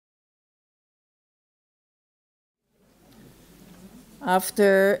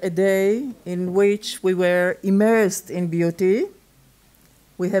After a day in which we were immersed in beauty,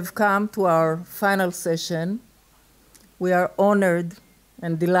 we have come to our final session. We are honored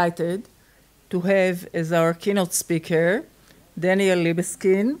and delighted to have as our keynote speaker Daniel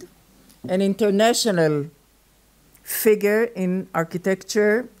Libeskind, an international figure in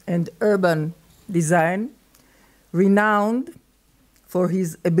architecture and urban design, renowned for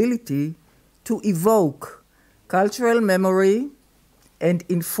his ability to evoke cultural memory and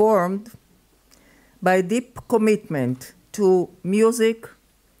informed by deep commitment to music,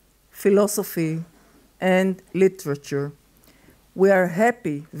 philosophy, and literature. We are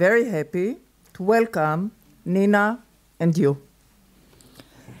happy, very happy, to welcome Nina and you.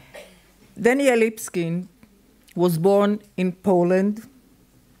 Daniel Libeskind was born in Poland,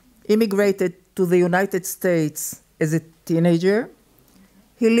 immigrated to the United States as a teenager.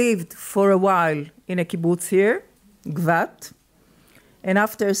 He lived for a while in a kibbutz here, Gvat, and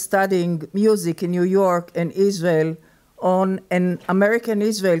after studying music in New York and Israel on an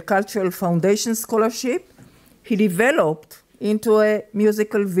American-Israel Cultural Foundation scholarship, he developed into a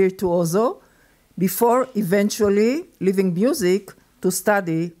musical virtuoso before eventually leaving music to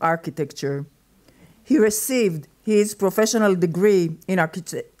study architecture. He received his professional degree in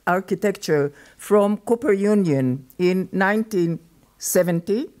architecture from Cooper Union in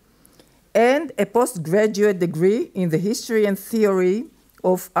 1970 and a postgraduate degree in the history and theory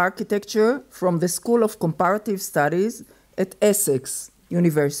of architecture from the School of Comparative Studies at Essex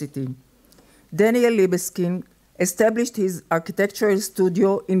University. Daniel Libeskind established his architectural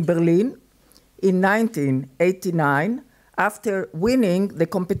studio in Berlin in 1989 after winning the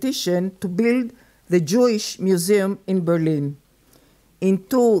competition to build the Jewish Museum in Berlin. In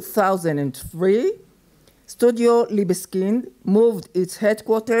 2003, Studio Libeskind moved its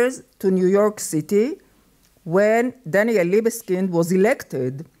headquarters to New York City when Daniel Libeskind was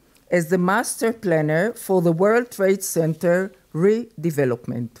elected as the master planner for the World Trade Center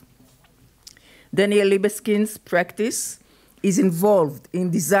redevelopment. Daniel Libeskind's practice is involved in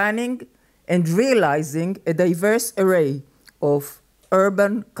designing and realizing a diverse array of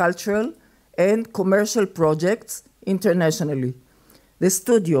urban, cultural, and commercial projects internationally. The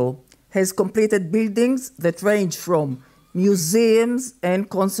studio has completed buildings that range from museums and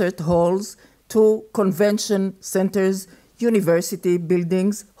concert halls to convention centers, university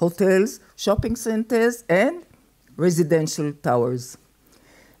buildings, hotels, shopping centers, and residential towers.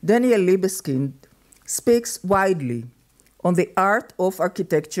 Daniel Libeskind speaks widely on the art of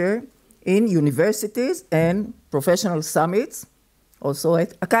architecture in universities and professional summits, also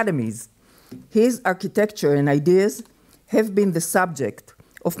at academies. His architecture and ideas have been the subject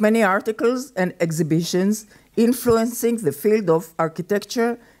of many articles and exhibitions influencing the field of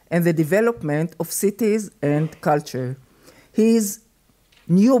architecture and the development of cities and culture. His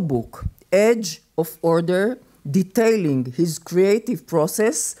new book, Edge of Order, detailing his creative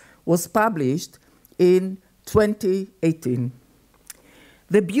process, was published in 2018.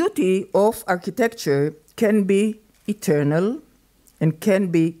 The beauty of architecture can be eternal and can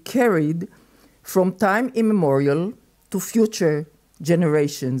be carried from time immemorial to future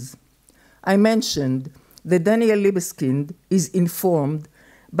generations. I mentioned that Daniel Libeskind is informed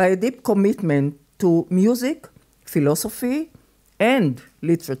by a deep commitment to music, philosophy, and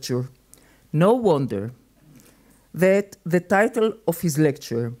literature. No wonder that the title of his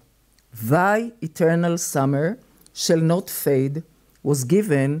lecture, Thy Eternal Summer Shall Not Fade, was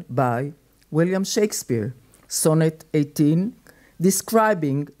given by William Shakespeare, Sonnet 18,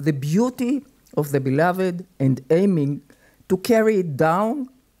 describing the beauty of the beloved and aiming to carry it down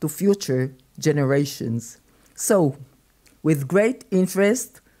to future generations. So, with great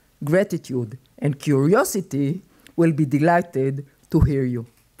interest, gratitude, and curiosity, we'll be delighted to hear you.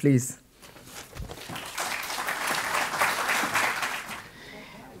 Please.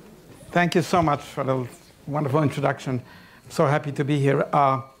 Thank you so much for the wonderful introduction. I'm so happy to be here.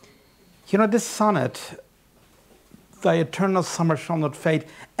 You know, this sonnet, Thy eternal summer shall not fade,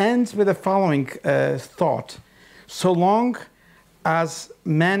 ends with the following thought. So long as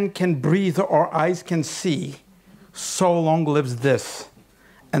man can breathe or eyes can see, so long lives this,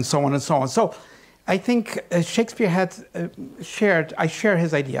 and so on and so on. So I think Shakespeare had I share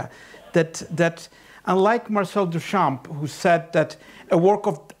his idea, that unlike Marcel Duchamp, who said that a work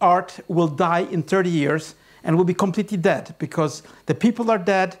of art will die in 30 years and will be completely dead because the people are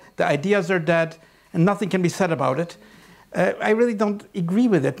dead, the ideas are dead, and nothing can be said about it. I really don't agree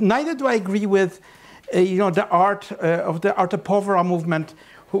with it. Neither do I agree with the art of the Arte Povera movement,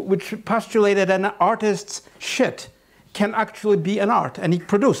 which postulated an artist's shit can actually be an art. And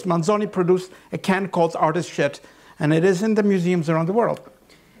Manzoni produced a can called Artist Shit, and it is in the museums around the world.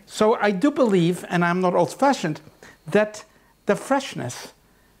 So I do believe, and I'm not old-fashioned, that the freshness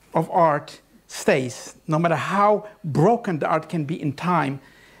of art stays, no matter how broken the art can be in time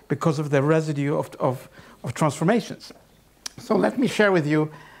because of the residue of transformations. So let me share with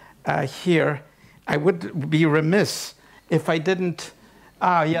you here. I would be remiss if I didn't,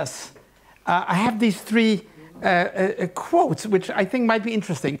 yes. I have these three quotes, which I think might be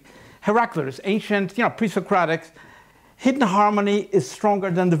interesting. Heraclitus, ancient, pre-Socratic, hidden harmony is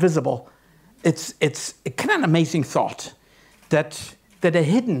stronger than the visible. It's a kind of an amazing thought that a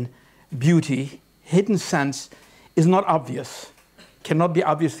hidden beauty, hidden sense is not obvious, cannot be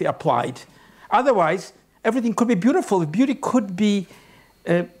obviously applied. Otherwise, everything could be beautiful. If beauty could be,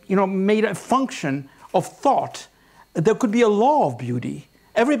 made a function of thought, there could be a law of beauty.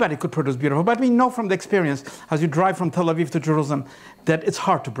 Everybody could produce beautiful, but we know from the experience, as you drive from Tel Aviv to Jerusalem, that it's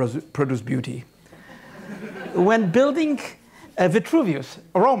hard to produce beauty. When building Vitruvius,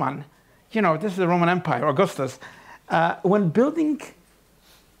 Roman, this is the Roman Empire, Augustus, when building,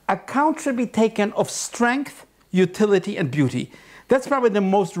 account should be taken of strength, utility, and beauty. That's probably the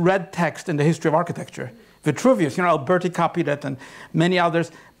most read text in the history of architecture. Vitruvius, Alberti copied it and many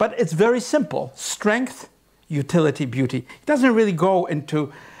others, but it's very simple. Strength, utility, beauty. He doesn't really go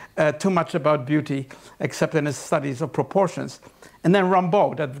into too much about beauty, except in his studies of proportions. And then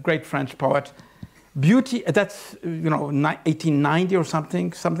Rimbaud, that great French poet, beauty, that's 1890 or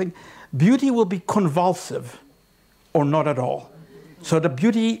something. Beauty will be convulsive or not at all. So the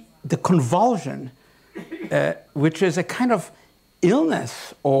beauty, the convulsion, which is a kind of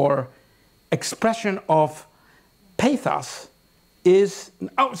illness or expression of pathos, is,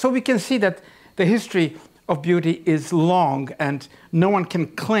 so we can see that the history of beauty is long and no one can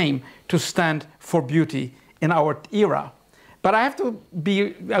claim to stand for beauty in our era. But I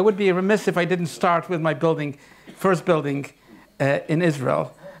would be remiss if I didn't start with my first building in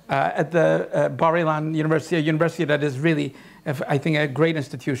Israel at the Bar Ilan University, a university that is really, I think, a great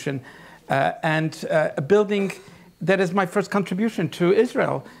institution, and a building that is my first contribution to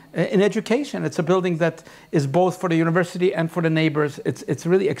Israel in education. It's a building that is both for the university and for the neighbors. It's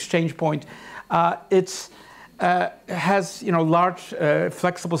really exchange point. It has large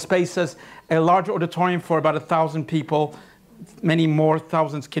flexible spaces, a large auditorium for about 1,000 people. Many more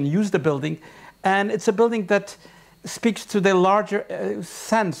thousands can use the building. And it's a building that speaks to the larger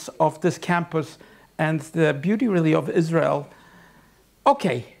sense of this campus and the beauty really of Israel.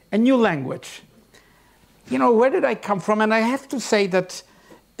 Okay, a new language. Where did I come from? And I have to say that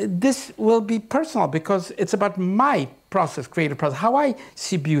this will be personal because it's about my process, creative process, how I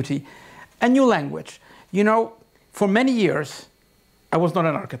see beauty. A new language. For many years, I was not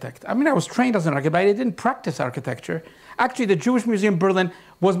an architect. I was trained as an architect, but I didn't practice architecture. Actually, the Jewish Museum Berlin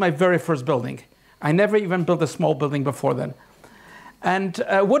was my very first building. I never even built a small building before then. And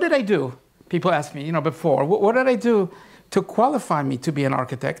what did I do? People ask me, before. What did I do to qualify me to be an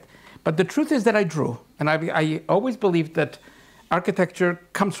architect? But the truth is that I drew. And I always believed that architecture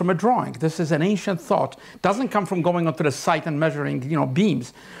comes from a drawing. This is an ancient thought. It doesn't come from going onto the site and measuring,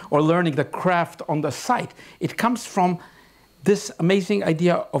 beams or learning the craft on the site. It comes from this amazing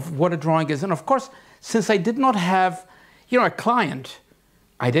idea of what a drawing is. And of course, since I did not have, a client,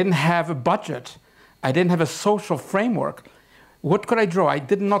 I didn't have a budget, I didn't have a social framework, what could I draw? I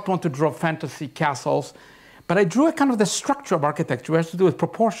did not want to draw fantasy castles, but I drew a kind of the structure of architecture. It has to do with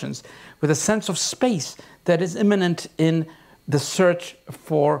proportions, with a sense of space that is immanent in the search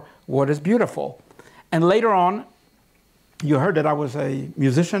for what is beautiful. And later on, you heard that I was a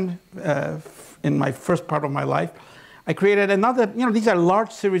musician in my first part of my life. I created another, these are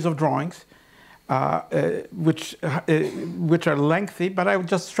large series of drawings, which are lengthy, but I will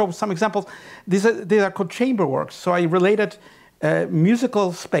just show some examples. These are called chamber works. So I related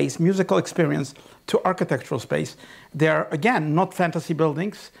musical space, musical experience to architectural space. They are, again, not fantasy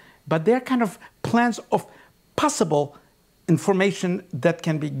buildings, but they're kind of plans of possible information that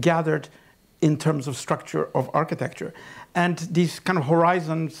can be gathered in terms of structure of architecture. And these kind of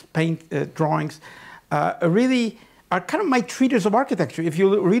horizons, paint drawings, really are kind of my treatise of architecture. If you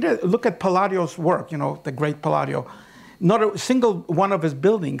look at Palladio's work, the great Palladio, not a single one of his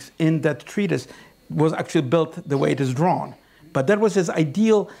buildings in that treatise was actually built the way it is drawn. But that was his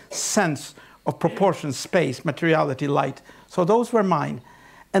ideal sense of proportion, space, materiality, light. So those were mine.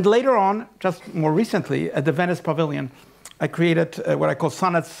 And later on, just more recently, at the Venice Pavilion, I created what I call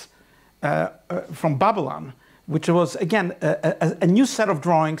sonnets from Babylon, which was, again, a new set of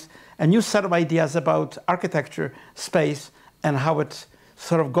drawings, a new set of ideas about architecture, space, and how it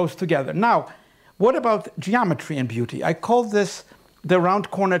sort of goes together. Now, what about geometry and beauty? I call this the round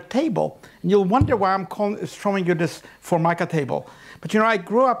corner table. And you'll wonder why I'm showing you this Formica table. But you know, I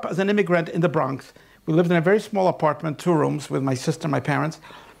grew up as an immigrant in the Bronx. We lived in a very small apartment, 2 rooms, with my sister and my parents.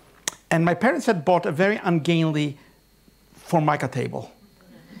 And my parents had bought a very ungainly Formica table.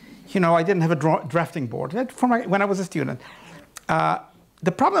 You know, I didn't have a drafting board when I was a student.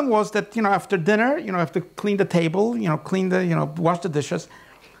 The problem was that, you know, after dinner, you know, I have to clean the table, you know, wash the dishes,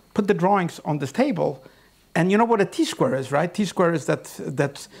 put the drawings on this table. And you know what a T-square is, right? T-square is that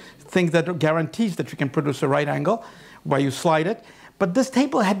thing that guarantees that you can produce a right angle while you slide it. But this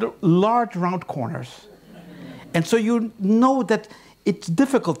table had large round corners. And so you know that it's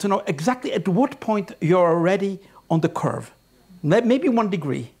difficult to know exactly at what point you're already on the curve. Maybe 1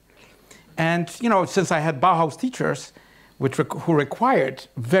 degree. And you know, since I had Bauhaus teachers, who required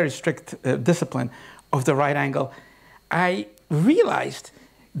very strict discipline of the right angle, I realized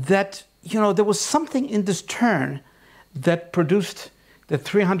that, you know, there was something in this turn that produced the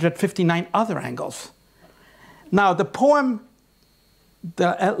 359 other angles. Now, the poem,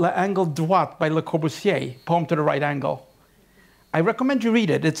 L'Angle Droit by Le Corbusier, Poem to the Right Angle, I recommend you read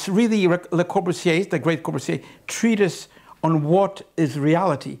it. It's really Le Corbusier's, the great Corbusier, treatise on what is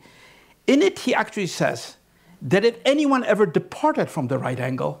reality. In it, he actually says that if anyone ever departed from the right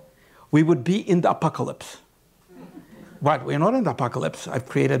angle, we would be in the apocalypse. But we're not in the apocalypse. I've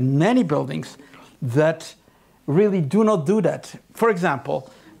created many buildings that really do not do that. For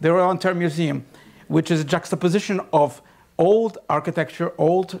example, the Royal Ontario Museum, which is a juxtaposition of old architecture,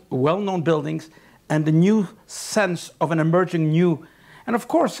 old, well-known buildings, and the new sense of an emerging new. And of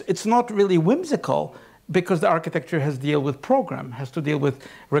course, it's not really whimsical, because the architecture has to deal with program, has to deal with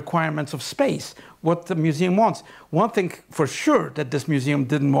requirements of space, what the museum wants. One thing for sure that this museum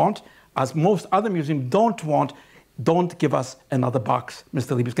didn't want, as most other museums don't want, don't give us another box,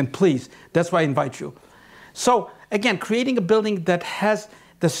 Mr. Libeskind, please. That's why I invite you. So again, creating a building that has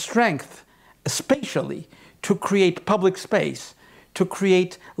the strength spatially to create public space, to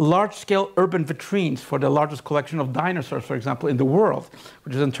create large-scale urban vitrines for the largest collection of dinosaurs, for example, in the world,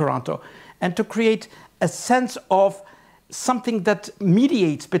 which is in Toronto, and to create a sense of something that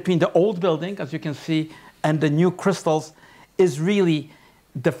mediates between the old building, as you can see, and the new crystals, is really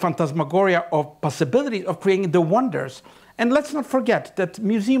the phantasmagoria of possibilities of creating the wonders. And let's not forget that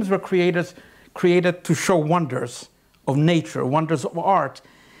museums were created to show wonders of nature, wonders of art.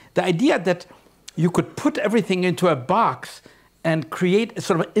 The idea that you could put everything into a box and create a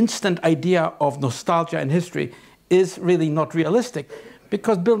sort of instant idea of nostalgia and history is really not realistic,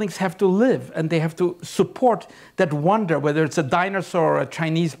 because buildings have to live and they have to support that wonder, whether it's a dinosaur or a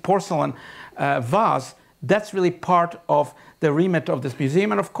Chinese porcelain vase. That's really part of the remit of this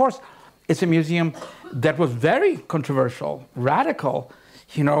museum. And of course, it's a museum that was very controversial, radical,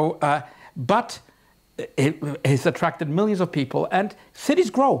 you know, but it has attracted millions of people, and cities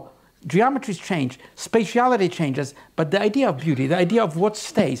grow. Geometries change, spatiality changes, but the idea of beauty, the idea of what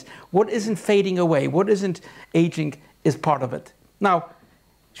stays, what isn't fading away, what isn't aging, is part of it. Now,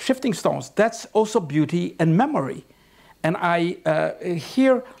 shifting stones, that's also beauty and memory. And I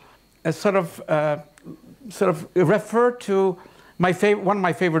here sort of refer to one of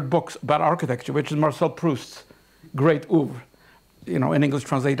my favorite books about architecture, which is Marcel Proust's great oeuvre, you know, in English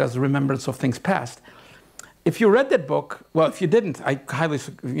translated as Remembrance of Things Past. If you read that book, well, if you didn't, I highly,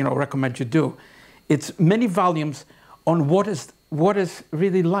 you know, recommend you do. It's many volumes on what is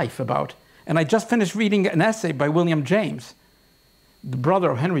really life about. And I just finished reading an essay by William James, the brother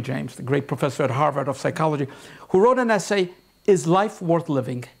of Henry James, the great professor at Harvard of psychology, who wrote an essay, Is Life Worth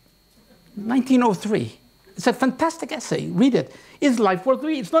Living? 1903. It's a fantastic essay. Read it. Is life worth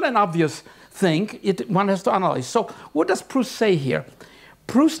living? It's not an obvious thing. One has to analyze. So what does Proust say here?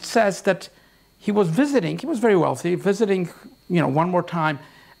 Proust says that he was very wealthy, visiting, you know, one more time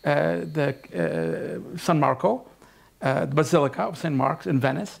the San Marco, the Basilica of St. Mark's in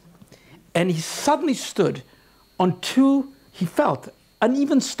Venice. And he suddenly stood on two, he felt,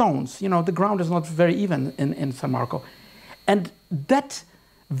 uneven stones. You know, the ground is not very even in San Marco. And that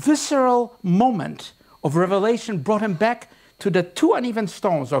visceral moment of revelation brought him back to the two uneven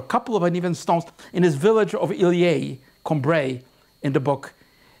stones, or a couple of uneven stones, in his village of Illiers, Combray, in the book,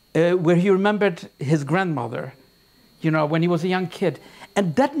 where he remembered his grandmother, you know, when he was a young kid.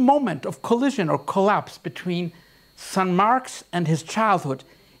 And that moment of collision or collapse between St. Mark's and his childhood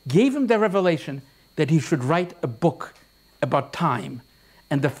gave him the revelation that he should write a book about time,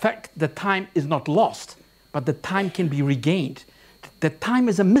 and the fact that time is not lost, but that time can be regained. That time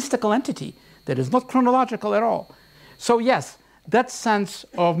is a mystical entity that is not chronological at all. So yes, that sense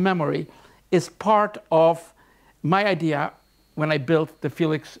of memory is part of my idea when I built the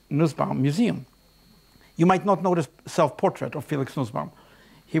Felix Nussbaum Museum. You might not know the self-portrait of Felix Nussbaum.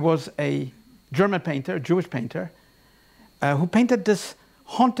 He was a German painter, a Jewish painter, who painted this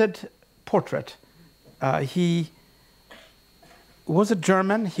haunted portrait. He was a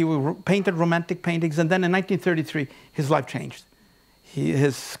German. He painted romantic paintings, and then in 1933, his life changed.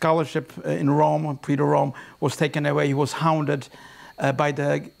 His scholarship in Rome, Rome, was taken away. He was hounded by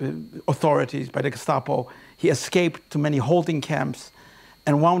the authorities, by the Gestapo. He escaped to many holding camps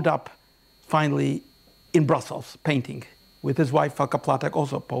and wound up finally in Brussels painting with his wife, Falka Platek,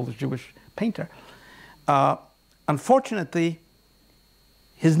 also a Polish-Jewish painter. Unfortunately,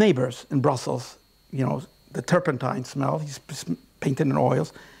 his neighbors in Brussels, you know, the turpentine smell, he's painted in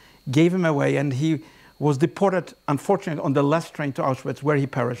oils, gave him away, and he was deported, unfortunately, on the last train to Auschwitz, where he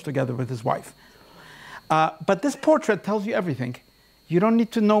perished together with his wife. But this portrait tells you everything. You don't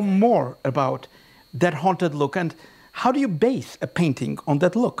need to know more about that haunted look. And how do you base a painting on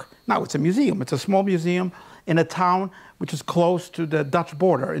that look? Now, it's a museum. It's a small museum in a town which is close to the Dutch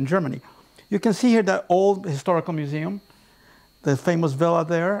border in Germany. You can see here the old historical museum, the famous villa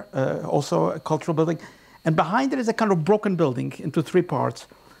there, also a cultural building. And behind it is a kind of broken building into three parts.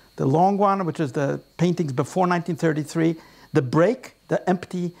 The long one, which is the paintings before 1933, the break, the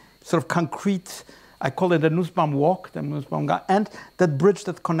empty sort of concrete, I call it the Nussbaum walk, the Nussbaum garden, and that bridge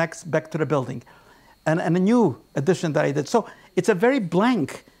that connects back to the building. And a new addition that I did. So it's a very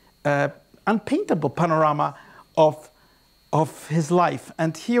blank, unpaintable panorama of his life.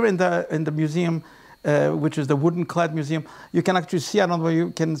 And here in the museum, which is the wooden clad museum, you can actually see, I don't know where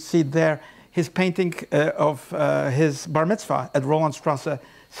you can see there, his painting of his bar mitzvah at Rolandstrasse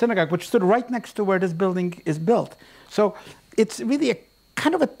synagogue, which stood right next to where this building is built. So it's really a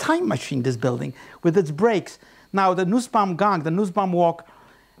kind of a time machine, this building, with its breaks. Now, the Nussbaum gang, the Nussbaum walk,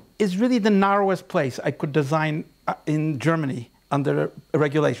 is really the narrowest place I could design in Germany under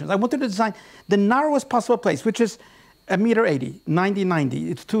regulations. I wanted to design the narrowest possible place, which is 1.80 meters,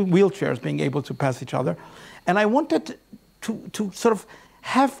 90. It's two wheelchairs being able to pass each other. And I wanted to sort of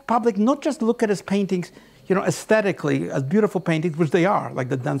have public not just look at his paintings, you know, aesthetically as beautiful paintings, which they are, like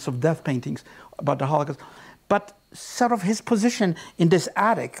the Dance of Death paintings about the Holocaust, but sort of his position in this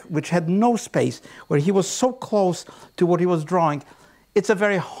attic, which had no space, where he was so close to what he was drawing. It's a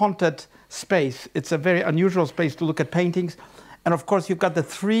very haunted space. It's a very unusual space to look at paintings. And of course, you've got the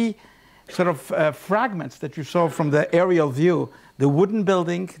three sort of fragments that you saw from the aerial view. The wooden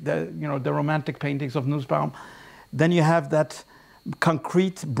building, the romantic paintings of Nussbaum. Then you have that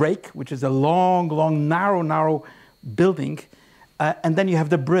concrete break, which is a long, narrow building. And then you have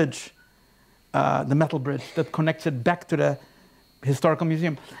the bridge, the metal bridge that connects it back to the historical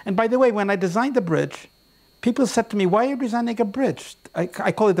museum. And by the way, when I designed the bridge, people said to me, why are you designing a bridge?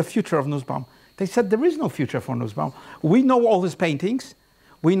 I call it the future of Nussbaum. They said, there is no future for Nussbaum. We know all his paintings.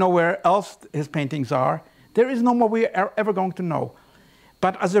 We know where else his paintings are. There is no more we are ever going to know.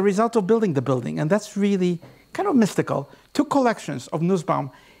 But as a result of building the building, and that's really kind of mystical, two collections of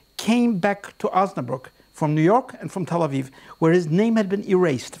Nussbaum came back to Osnabrück from New York and from Tel Aviv, where his name had been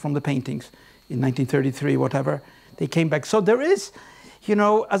erased from the paintings in 1933, whatever. They came back. So there is, you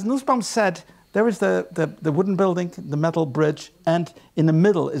know, as Nussbaum said, there is the wooden building, the metal bridge, and in the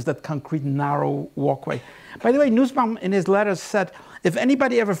middle is that concrete narrow walkway. By the way, Nussbaum in his letters said, if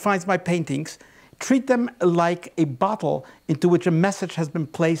anybody ever finds my paintings, treat them like a bottle into which a message has been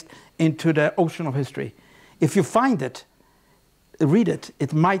placed into the ocean of history. If you find it, read it,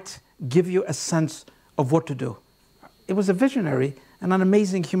 it might give you a sense of what to do. It was a visionary and an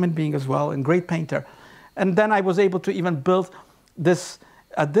amazing human being as well, and great painter. And then I was able to even build this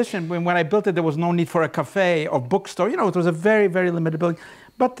addition. When I built it, there was no need for a cafe or bookstore. You know, it was a very, very limited building.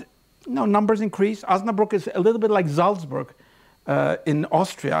 But, you know, numbers increase. Osnabrück is a little bit like Salzburg in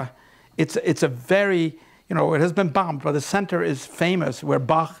Austria. It's a very, you know, it has been bombed, but the center is famous, where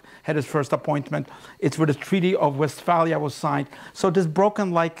Bach had his first appointment. It's where the Treaty of Westphalia was signed. So this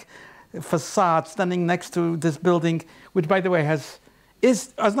broken, like, facade standing next to this building, which, by the way,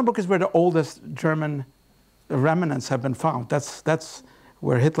 Osnabrück is where the oldest German remnants have been found. That's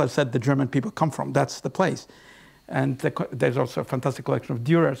where Hitler said the German people come from. That's the place. And there's also a fantastic collection of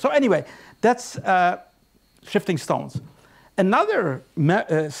Dürer. So anyway, that's Shifting Stones. Another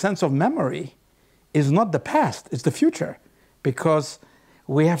sense of memory is not the past, it's the future. Because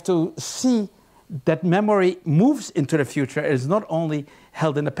we have to see that memory moves into the future. It is not only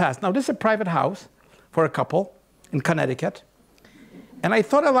held in the past. Now, this is a private house for a couple in Connecticut. And I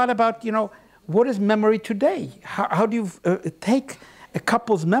thought a lot about, you know, what is memory today? How do you take a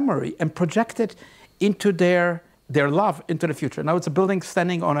couple's memory and project it into their love into the future? Now, it's a building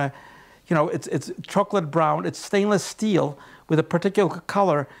standing on a, you know, it's chocolate brown, it's stainless steel with a particular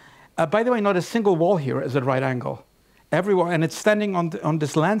color. By the way, not a single wall here is at right angle. Every wall, and it's standing on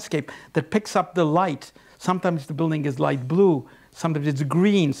this landscape that picks up the light. Sometimes the building is light blue, sometimes it's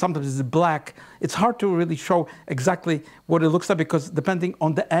green, sometimes it's black. It's hard to really show exactly what it looks like because depending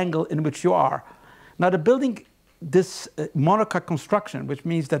on the angle in which you are. Now the building, this monocoque construction, which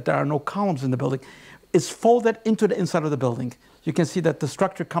means that there are no columns in the building, is folded into the inside of the building. You can see that the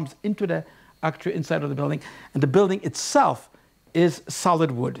structure comes into the actual inside of the building, and the building itself is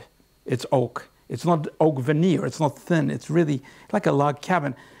solid wood. It's oak. It's not oak veneer. It's not thin. It's really like a log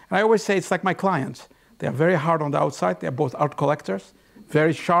cabin. And I always say it's like my clients. They are very hard on the outside. They are both art collectors,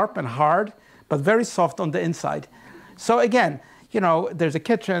 very sharp and hard, but very soft on the inside. So again, you know, there's a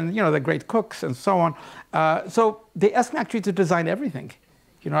kitchen, you know, they're great cooks and so on. So they asked me actually to design everything.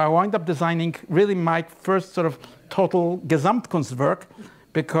 You know, I wound up designing really my first sort of total Gesamtkunstwerk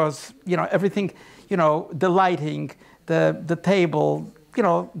because, you know, everything, you know, the lighting, the table, you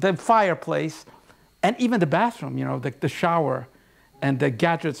know, the fireplace, and even the bathroom, you know, the shower and the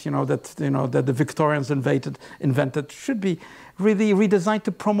gadgets, you know, that the Victorians invented should be really redesigned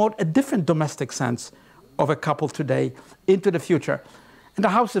to promote a different domestic sense of a couple today into the future. And the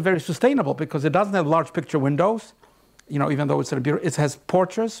house is very sustainable because it doesn't have large picture windows, you know, even though it's it has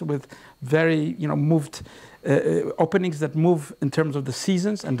porches with very, you know, moved openings that move in terms of the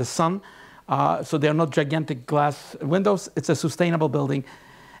seasons and the sun. So they are not gigantic glass windows. It's a sustainable building.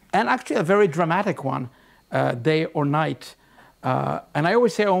 And actually a very dramatic one, day or night. And I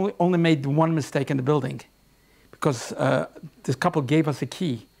always say I only made one mistake in the building because this couple gave us a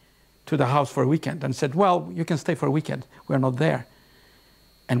key to the house for a weekend and said, well, you can stay for a weekend. We're not there.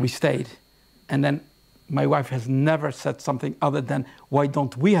 And we stayed. And then my wife has never said something other than, why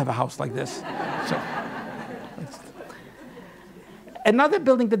don't we have a house like this? So, another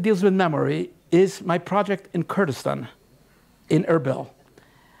building that deals with memory is my project in Kurdistan, in Erbil.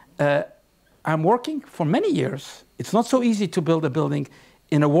 I'm working for many years. It's not so easy to build a building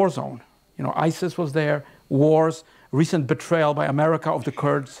in a war zone. You know, ISIS was there, wars, recent betrayal by America of the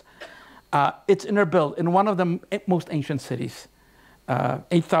Kurds. It's in Erbil, in one of the most ancient cities.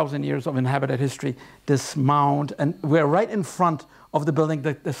 8,000 years of inhabited history, this mound, and we're right in front of the building.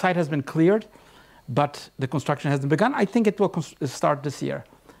 The site has been cleared, but the construction hasn't begun. I think it will start this year.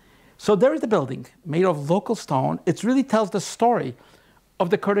 So there is the building made of local stone. It really tells the story of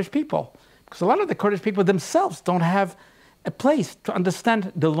the Kurdish people, because a lot of the Kurdish people themselves don't have a place to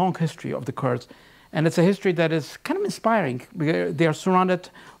understand the long history of the Kurds. And it's a history that is kind of inspiring. They are surrounded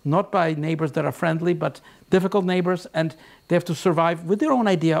not by neighbors that are friendly, but difficult neighbors, and they have to survive with their own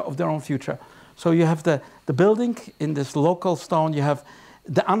idea of their own future. So you have the building in this local stone. You have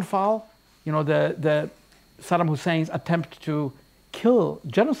the Anfal, you know, the Saddam Hussein's attempt to kill,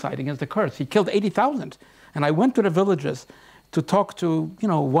 genocide against the Kurds. He killed 80,000. And I went to the villages to talk to, you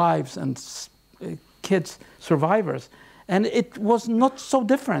know, wives and kids, survivors. And it was not so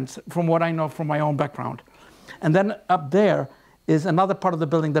different from what I know from my own background. And then up there is another part of the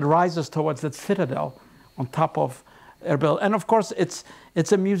building that rises towards that citadel on top of Erbil. And of course, it's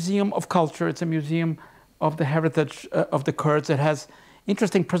a museum of culture. It's a museum of the heritage of the Kurds. It has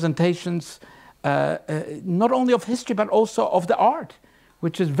interesting presentations, not only of history, but also of the art,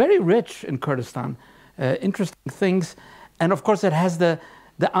 which is very rich in Kurdistan. Interesting things. And of course, it has the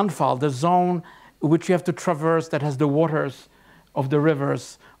Anfal, the zone which you have to traverse, that has the waters of the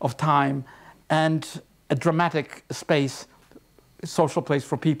rivers of time, and a dramatic space, social place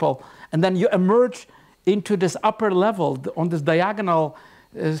for people. And then you emerge into this upper level, on this diagonal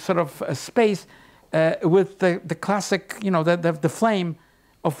sort of space, with the classic, you know, the flame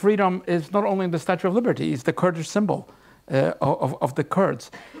of freedom is not only the Statue of Liberty, it's the Kurdish symbol of the Kurds.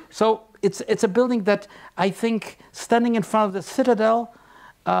 So it's a building that I think, standing in front of the citadel,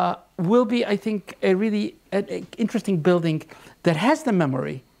 will be, I think, a really interesting building that has the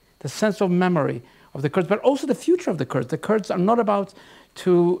memory, the sense of memory of the Kurds, but also the future of the Kurds. The Kurds are not about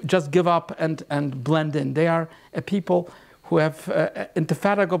to just give up and blend in. They are a people who have an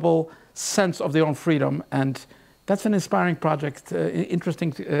indefatigable sense of their own freedom, and that's an inspiring project,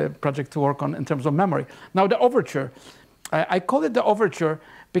 interesting project to work on in terms of memory. Now, the overture. I call it the overture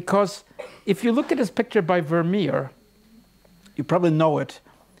because if you look at this picture by Vermeer, you probably know it.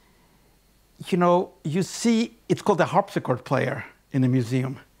 You know, you see, it's called the harpsichord player in the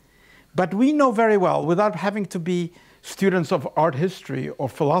museum. But we know very well, without having to be students of art history or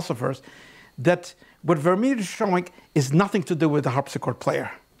philosophers, that what Vermeer is showing is nothing to do with the harpsichord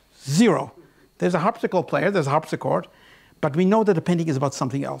player. Zero. There's a harpsichord player, there's a harpsichord, but we know that the painting is about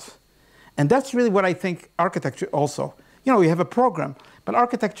something else. And that's really what I think architecture also. You know, we have a program, but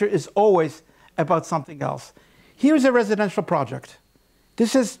architecture is always about something else. Here's a residential project.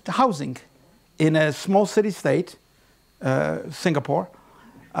 This is housing in a small city state, Singapore,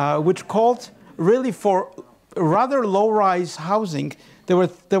 which called really for rather low-rise housing.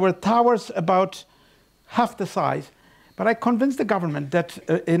 There were towers about half the size. But I convinced the government that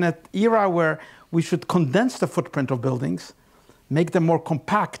in an era where we should condense the footprint of buildings, make them more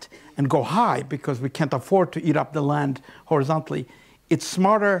compact and go high because we can't afford to eat up the land horizontally, it's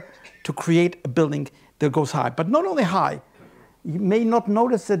smarter to create a building that goes high. But not only high, you may not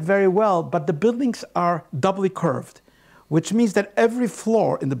notice it very well, but the buildings are doubly curved, which means that every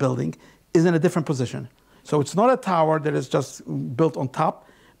floor in the building is in a different position. So it's not a tower that is just built on top,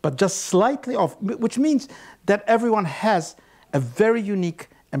 but just slightly off, which means that everyone has a very unique,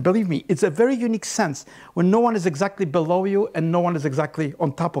 and believe me, it's a very unique sense when no one is exactly below you and no one is exactly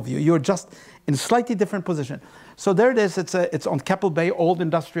on top of you. You're just in a slightly different position. So there it is. It's on Keppel Bay, old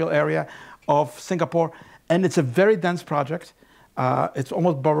industrial area of Singapore, and it's a very dense project. It's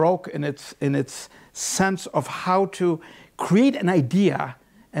almost Baroque in its sense of how to create an idea,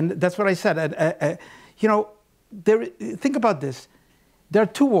 and that's what I said. You know, think about this. There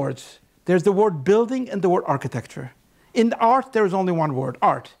are two words. There's the word building and the word architecture. In art, there is only one word,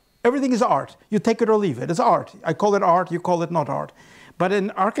 art. Everything is art. You take it or leave it. It's art. I call it art. You call it not art. But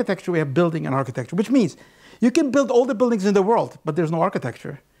in architecture, we have building and architecture, which means you can build all the buildings in the world, but there's no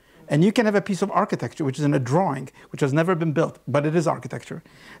architecture. And you can have a piece of architecture, which is in a drawing, which has never been built, but it is architecture.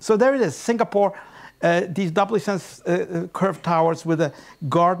 So there it is, Singapore, these doubly curved towers with the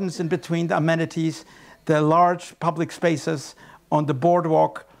gardens in between, the amenities, the large public spaces on the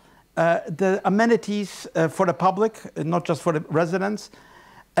boardwalk, the amenities for the public, not just for the residents,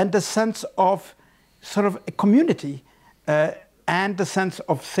 and the sense of sort of a community and the sense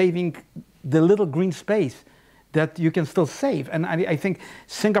of saving the little green space that you can still save. And I think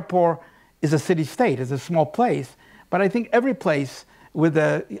Singapore is a city-state, it's a small place, but I think every place with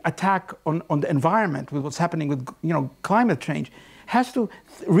the attack on the environment, with what's happening with climate change, has to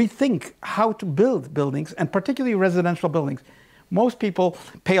rethink how to build buildings, and particularly residential buildings. Most people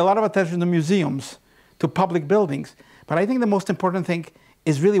pay a lot of attention to museums, to public buildings, but I think the most important thing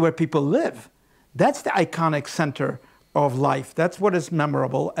is really where people live. That's the iconic center of life. That's what is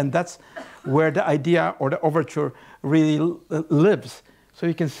memorable, and that's where the idea or the overture really lives. So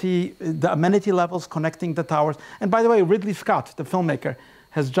you can see the amenity levels connecting the towers. And by the way, Ridley Scott, the filmmaker,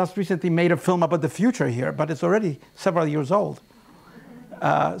 has just recently made a film about the future here, but it's already several years old.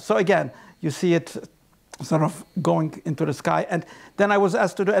 So again, you see it sort of going into the sky. And then I was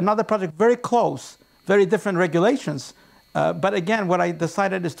asked to do another project very close, very different regulations. But again, what I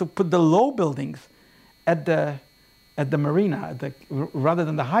decided is to put the low buildings at the marina, rather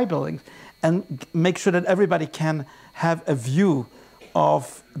than the high buildings, and make sure that everybody can have a view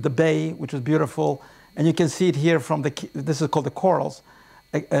of the bay, which is beautiful. And you can see it here from this is called the corals,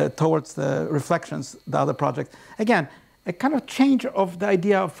 towards the reflections, the other project. Again, a kind of change of the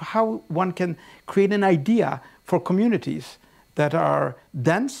idea of how one can create an idea for communities that are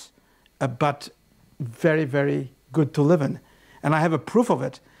dense, but very, very good to live in. And I have a proof of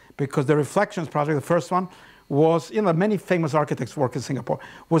it, because the Reflections project, the first one, was, many famous architects work in Singapore,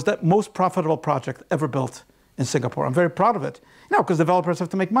 was the most profitable project ever built in Singapore. I'm very proud of it, because developers have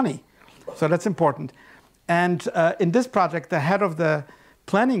to make money. So that's important. And in this project, the head of the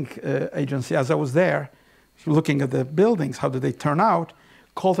planning agency, as I was there, looking at the buildings, how did they turn out,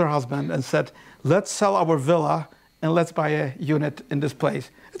 called her husband and said, let's sell our villa and let's buy a unit in this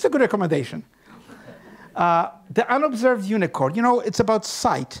place. It's a good accommodation. The unobserved unicorn, it's about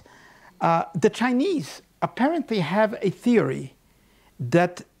sight. The Chinese apparently have a theory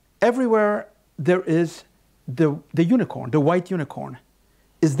that everywhere there is the unicorn, the white unicorn,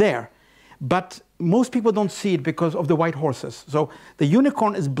 is there. But most people don't see it because of the white horses. So the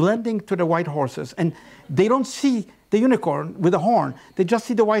unicorn is blending to the white horses, and they don't see the unicorn with the horn. They just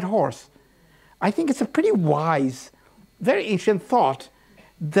see the white horse. I think it's a pretty wise, very ancient thought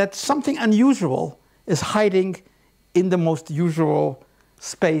that something unusual is hiding in the most usual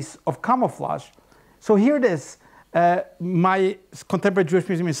space of camouflage. So here it is, my contemporary Jewish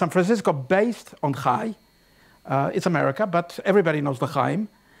museum in San Francisco, based on Chai. It's America, but everybody knows the Chaim.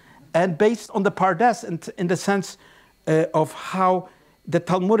 And based on the Pardes, in the sense of how the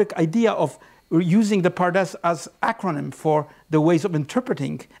Talmudic idea of using the Pardes as acronym for the ways of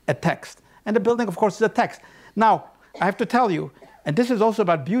interpreting a text. And the building, of course, is a text. Now, I have to tell you, and this is also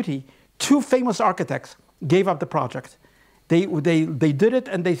about beauty, two famous architects gave up the project. They did it,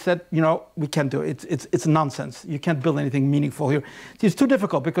 and they said, we can't do it. It's nonsense. You can't build anything meaningful here. It's too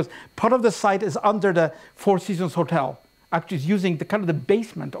difficult, because part of the site is under the Four Seasons Hotel. Actually, it's using the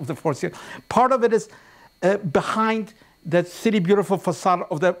basement of the Four Seasons. Part of it is behind the City Beautiful facade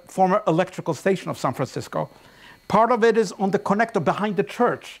of the former electrical station of San Francisco. Part of it is on the connector behind the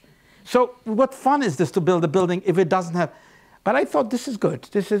church. So what fun is this to build a building if it doesn't have... But I thought this is good.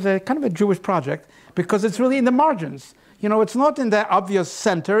 This is a kind of a Jewish project because it's really in the margins. You know, it's not in the obvious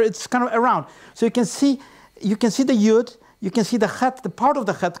center. It's kind of around. So you can see the Yud, you can see the Chet, the part of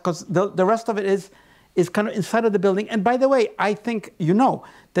the Chet, because the rest of it is kind of inside of the building. And by the way, I think you know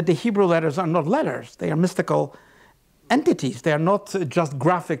that the Hebrew letters are not letters. They are mystical entities. They are not just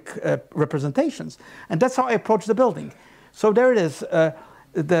graphic representations. And that's how I approach the building. So there it is.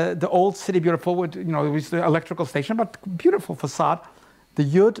 The old City Beautiful with, you know, with the electrical station, but beautiful facade, the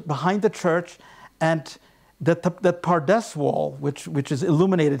Yud behind the church, and that Pardes wall, which is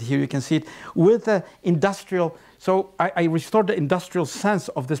illuminated here, you can see it, with the industrial. So I restored the industrial sense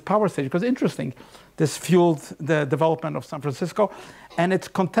of this power station, because interesting, this fueled the development of San Francisco, and it's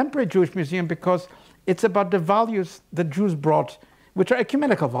contemporary Jewish museum because it's about the values that Jews brought, which are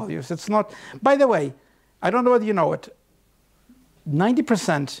ecumenical values. It's not, by the way, I don't know whether you know it,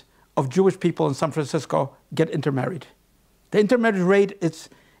 90% of Jewish people in San Francisco get intermarried. The intermarriage rate is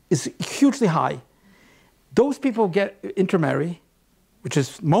hugely high. Those people who get intermarry, which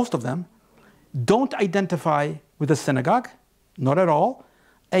is most of them, don't identify with the synagogue, not at all.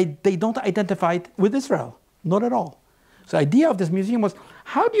 They don't identify with Israel, not at all. So the idea of this museum was,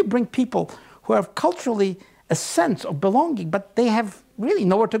 how do you bring people who have culturally a sense of belonging, but they have really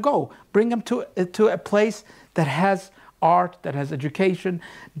nowhere to go, bring them to a place that has art, that has education,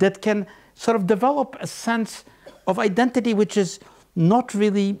 that can sort of develop a sense of identity which is not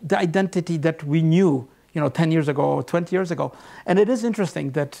really the identity that we knew, you know, 10 years ago or 20 years ago. And it is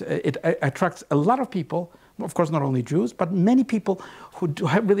interesting that it attracts a lot of people, of course not only Jews, but many people who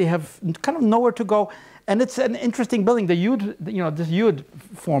really have kind of nowhere to go. And it's an interesting building. The Yud, you know, this Yud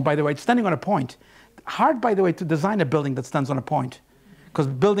form, by the way, it's standing on a point. Hard, by the way, to design a building that stands on a point, because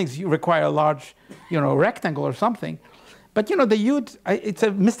buildings require a large, you know, rectangle or something. But, you know, the Yud, it's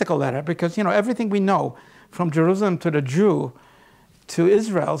a mystical letter because, you know, everything we know from Jerusalem to the Jew to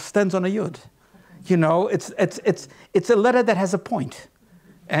Israel stands on a Yud. You know, it's a letter that has a point,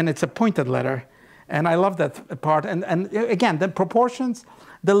 and it's a pointed letter. And I love that part. And again, the proportions,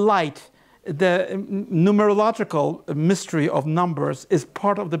 the light, the numerological mystery of numbers is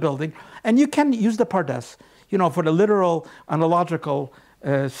part of the building. And you can use the Pardes, you know, for the literal, analogical,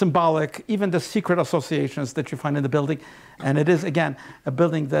 symbolic, even the secret associations that you find in the building. And it is, again, a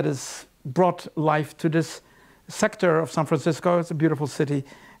building that has brought life to this sector of San Francisco. It's a beautiful city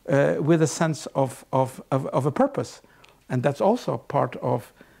with a sense of a purpose. And that's also part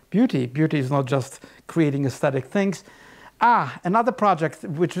of beauty. Beauty is not just creating aesthetic things. Another project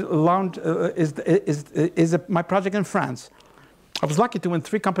which launched is my project in France. I was lucky to win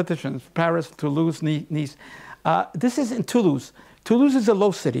 3 competitions, Paris, Toulouse, Nice. This is in Toulouse. Toulouse is a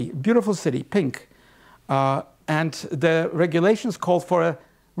low city, beautiful city, pink. And the regulations called for a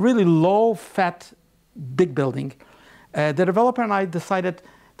really low, fat, big building. The developer and I decided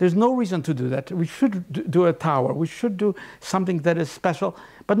there's no reason to do that. We should do a tower. We should do something that is special,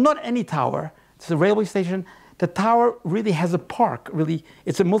 but not any tower. It's a railway station. The tower really has a park, really.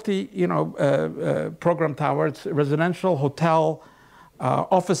 It's a multi, you know, program tower. It's residential, hotel,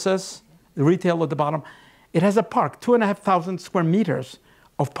 offices, retail at the bottom. It has a park, 2,500 square meters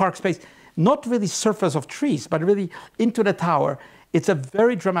of park space. Not really surface of trees, but really into the tower. It's a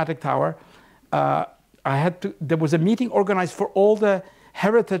very dramatic tower. There was a meeting organized for all the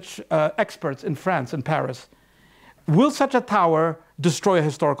heritage experts in France, in Paris. Will such a tower destroy a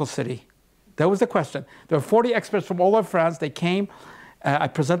historical city? That was the question. There were 40 experts from all over France. They came. I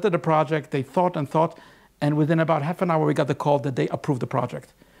presented the project. They thought and thought. And within about half an hour, we got the call that they approved the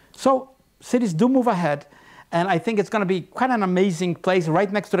project. So cities do move ahead. And I think it's going to be quite an amazing place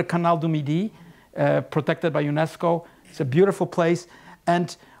right next to the Canal du Midi, protected by UNESCO. It's a beautiful place.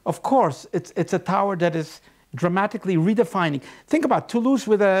 And of course, it's a tower that is dramatically redefining. Think about Toulouse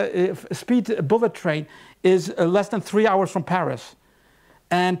with a speed bullet train is less than 3 hours from Paris.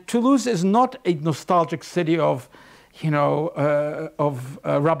 And Toulouse is not a nostalgic city of, you know,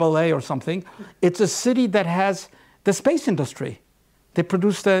 Rabelais or something. It's a city that has the space industry. They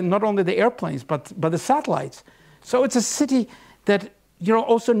produce not only the airplanes, but the satellites. So it's a city that, you know,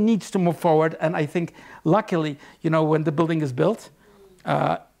 also needs to move forward. And I think, luckily, you know, when the building is built,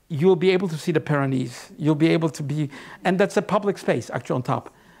 you'll be able to see the Pyrenees. You'll be able to be, and that's a public space actually on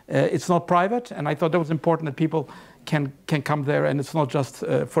top. It's not private, and I thought that was important that people can come there, and it's not just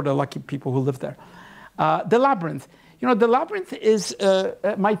for the lucky people who live there. The labyrinth, you know, the labyrinth is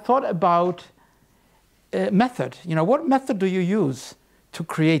my thought about method. You know, what method do you use to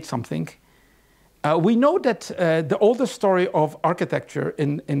create something? We know that the oldest story of architecture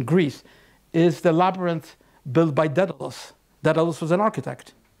in Greece is the labyrinth built by Daedalus. Daedalus was an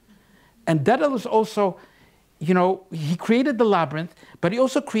architect. And Daedalus also, you know, he created the labyrinth, but he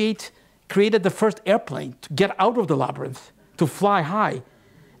also created the first airplane to get out of the labyrinth, to fly high,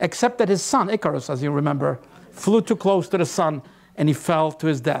 except that his son, Icarus, as you remember, flew too close to the sun and he fell to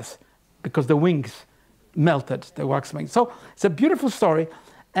his death because the wings melted, the wax wings. So it's a beautiful story.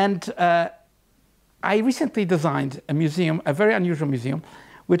 And I recently designed a museum, a very unusual museum,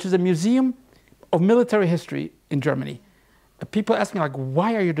 which is a museum of military history in Germany. People ask me, like,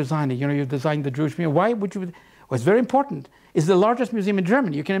 why are you designing? You know, you designed the Jewish museum. Why would you? Well, it's very important. It's the largest museum in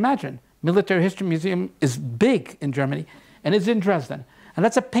Germany. You can imagine. Military History Museum is big in Germany, and it's in Dresden. And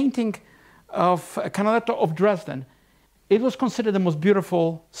that's a painting of Canaletto of Dresden. It was considered the most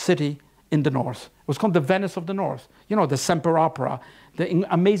beautiful city in the north. It was called the Venice of the North. You know, the Semper Opera, the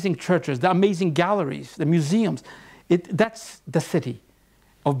amazing churches, the amazing galleries, the museums. That's the city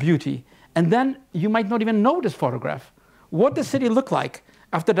of beauty. And then you might not even know this photograph. What the city looked like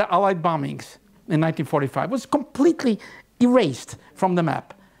after the Allied bombings in 1945 was completely erased from the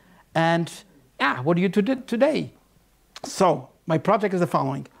map. And yeah, what do you do today? So my project is the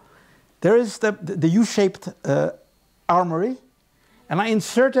following. There is the U-shaped armory, and I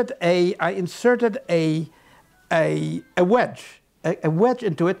inserted a wedge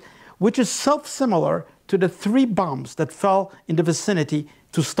into it, which is self-similar to the 3 bombs that fell in the vicinity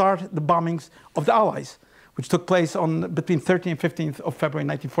to start the bombings of the Allies, which took place on between 13th and 15th of February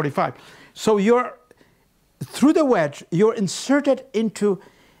 1945. So through the wedge, you're inserted into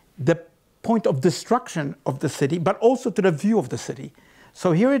the point of destruction of the city, but also to the view of the city.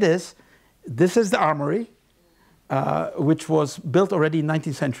 So here it is. This is the armory, which was built already in the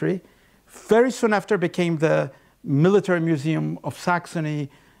 19th century. Very soon after became the military museum of Saxony,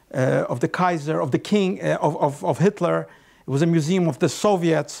 of the Kaiser, of the king, of Hitler. It was a museum of the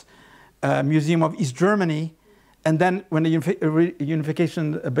Soviets, museum of East Germany. And then when the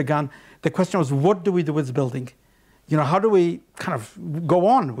unification began, the question was, what do we do with this building? You know, how do we kind of go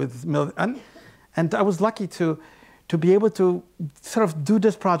on with and I was lucky to be able to sort of do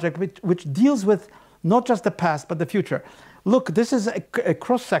this project, which deals with not just the past, but the future. Look, this is a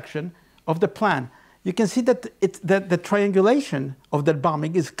cross-section of the plan. You can see that the triangulation of that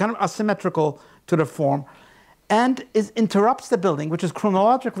bombing is kind of asymmetrical to the form, and interrupts the building, which is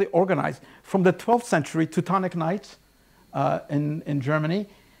chronologically organized from the 12th century Teutonic Knights in Germany,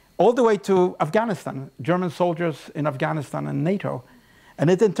 all the way to Afghanistan, German soldiers in Afghanistan and NATO. And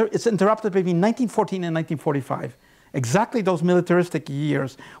it's interrupted between 1914 and 1945, exactly those militaristic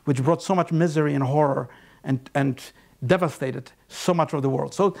years which brought so much misery and horror and devastated so much of the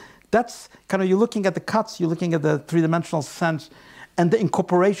world. So that's kind of, you're looking at the cuts, you're looking at the three-dimensional sense, and the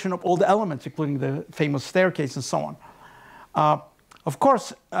incorporation of all the elements, including the famous staircase and so on. Of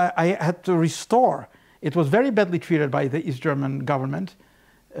course, I had to restore. It was very badly treated by the East German government.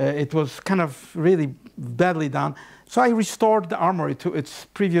 It was kind of really badly done. So I restored the armory to its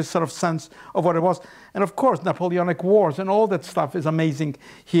previous sort of sense of what it was. And of course, Napoleonic Wars and all that stuff is amazing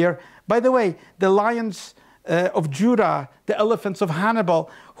here. By the way, the lions of Judah, the elephants of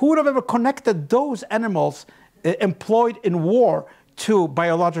Hannibal, who would have ever connected those animals employed in war to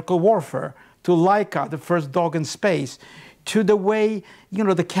biological warfare, to Laika, the first dog in space, to the way, you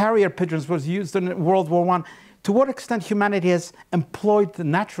know, the carrier pigeons was used in World War I, to what extent humanity has employed the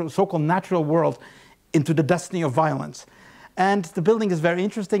natural, so-called natural world into the destiny of violence. And the building is very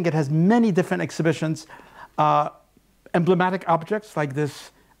interesting. It has many different exhibitions, emblematic objects like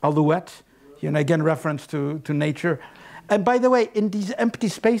this alouette, you know, again, reference to nature. And by the way, in these empty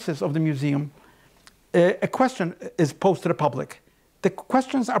spaces of the museum, a question is posed to the public. The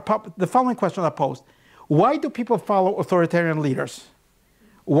following questions are posed. Why do people follow authoritarian leaders?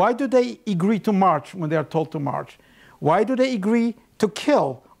 Why do they agree to march when they are told to march? Why do they agree to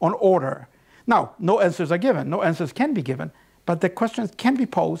kill on order? Now, no answers are given. No answers can be given. But the questions can be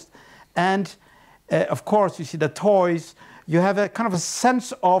posed. And of course, you see the toys. You have a kind of a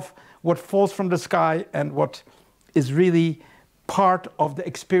sense of what falls from the sky and what is really part of the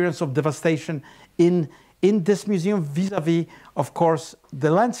experience of devastation in this museum vis-a-vis, of course,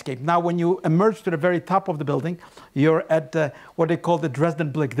 the landscape. Now, when you emerge to the very top of the building, you're at what they call the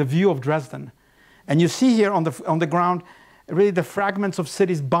Dresden Blick, the view of Dresden. And you see here on the ground, really the fragments of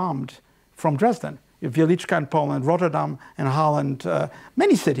cities bombed from Dresden. Wieliczka in Poland, Rotterdam in Holland,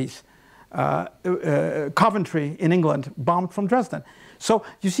 many cities. Coventry in England, bombed from Dresden. So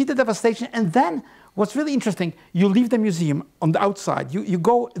you see the devastation, and then what's really interesting, you leave the museum on the outside. You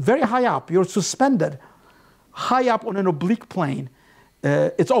go very high up, you're suspended high up on an oblique plane.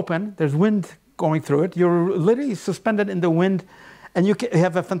 It's open, there's wind going through it. You're literally suspended in the wind, and you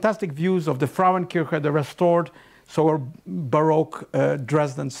have a fantastic views of the Frauenkirche, the restored, so Baroque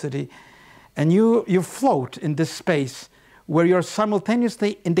Dresden city. And you float in this space where you're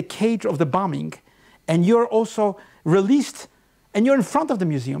simultaneously in the cage of the bombing, and you're also released, and you're in front of the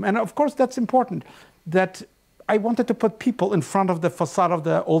museum. And of course, that's important, that I wanted to put people in front of the facade of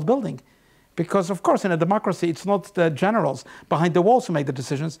the old building. Because of course, in a democracy, it's not the generals behind the walls who make the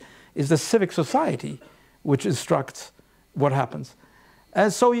decisions, it's the civic society which instructs what happens.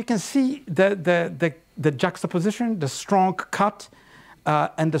 And so you can see the juxtaposition, the strong cut,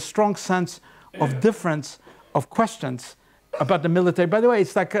 and the strong sense of difference of questions about the military. By the way,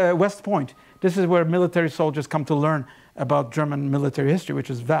 it's like West Point. This is where military soldiers come to learn about German military history, which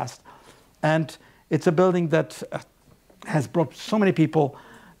is vast. And it's a building that has brought so many people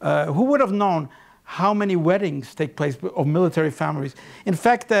who would have known how many weddings take place of military families. In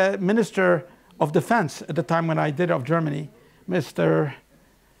fact, the Minister of Defense at the time when I did of Germany, Mr.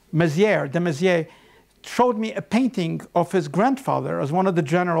 de Maizière, showed me a painting of his grandfather as one of the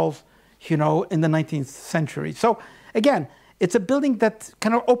generals, you know, in the 19th century. So again, it's a building that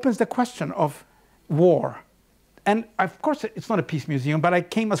kind of opens the question of war. And of course, it's not a peace museum, but I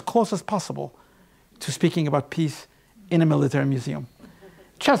came as close as possible to speaking about peace in a military museum.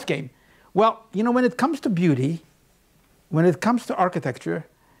 Chess game. Well, you know, when it comes to beauty, when it comes to architecture,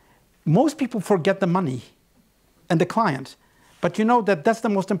 most people forget the money and the client. But you know that that's the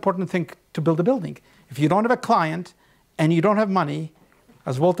most important thing to build a building. If you don't have a client and you don't have money,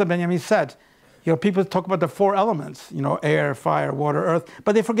 as Walter Benjamin said, you know, people talk about the 4 elements, you know, air, fire, water, earth,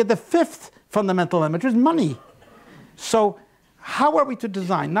 but they forget the 5th fundamental element, which is money. So how are we to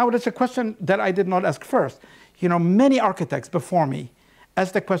design? Now, that's a question that I did not ask first. You know, many architects before me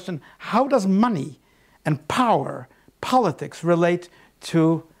asked the question, how does money and power, politics relate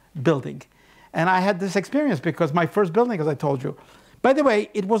to building? And I had this experience because my first building, as I told you, by the way,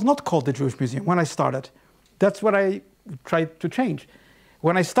 it was not called the Jewish Museum when I started. That's what I tried to change.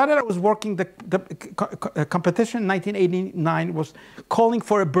 When I started, I was working, the competition in 1989 was calling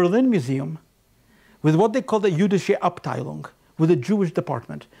for a Berlin museum with what they called the Jüdische Abteilung, with a Jewish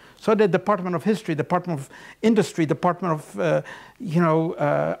department. So the Department of History, Department of Industry, Department of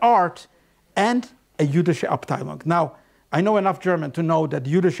Art, and a Jüdische Abteilung. Now, I know enough German to know that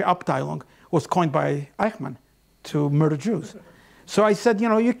Jüdische Abteilung was coined by Eichmann to murder Jews. So I said, you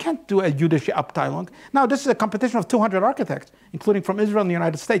know, you can't do a Jüdische Abteilung. Now, this is a competition of 200 architects, including from Israel and the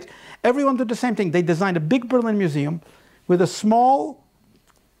United States. Everyone did the same thing. They designed a big Berlin museum with a small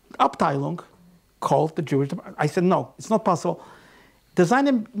Abteilung called the Jewish Department. I said, no, it's not possible. Design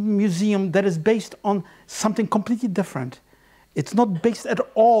a museum that is based on something completely different. It's not based at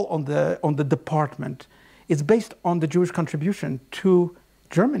all on the department. It's based on the Jewish contribution to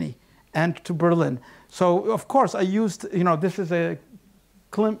Germany and to Berlin. So of course I used, you know, this is a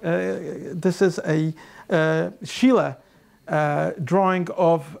Schiele drawing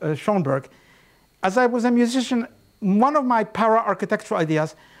of Schoenberg. As I was a musician, one of my para-architectural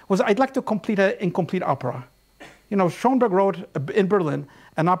ideas was I'd like to complete an incomplete opera. You know, Schoenberg wrote in Berlin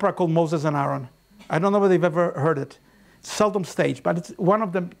an opera called Moses and Aaron. I don't know whether you've ever heard it. It's seldom staged, but it's one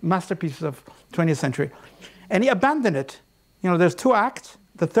of the masterpieces of 20th century. And he abandoned it. You know, there's 2 acts.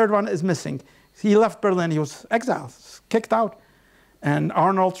 The 3rd one is missing. He left Berlin. He was exiled, kicked out. And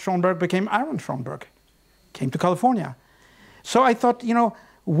Arnold Schoenberg became Aaron Schoenberg, came to California. So I thought, you know,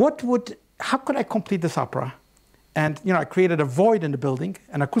 how could I complete this opera? And, you know, I created a void in the building,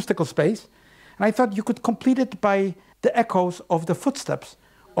 an acoustical space. And I thought you could complete it by the echoes of the footsteps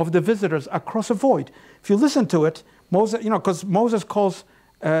of the visitors across a void. If you listen to it, Moses, you know, because Moses calls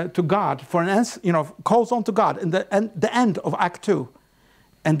to God for an answer, you know, calls on to God in the end of Act 2.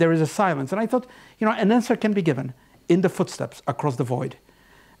 And there is a silence. And I thought, you know, an answer can be given in the footsteps across the void.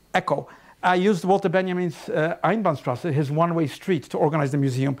 Echo. I used Walter Benjamin's Einbahnstraße, his one-way street, to organize the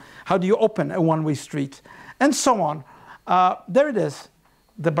museum. How do you open a one-way street? And so on. There it is,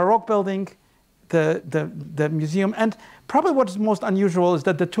 the Baroque building, the museum. And probably what's most unusual is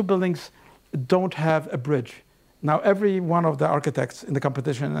that the 2 buildings don't have a bridge. Now, every one of the architects in the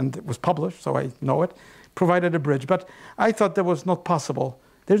competition, and it was published, so I know it, provided a bridge. But I thought that was not possible.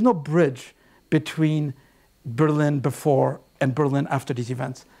 There's no bridge between Berlin before and Berlin after these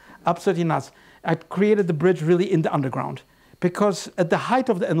events. Absolutely not. I created the bridge really in the underground. Because at the height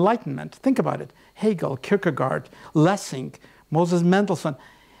of the Enlightenment, think about it, Hegel, Kierkegaard, Lessing, Moses Mendelssohn,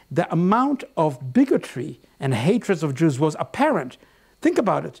 the amount of bigotry and hatred of Jews was apparent. Think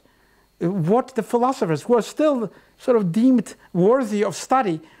about it. What the philosophers who are still sort of deemed worthy of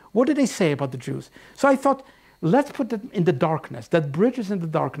study, what did they say about the Jews? So I thought, let's put it in the darkness. That bridge is in the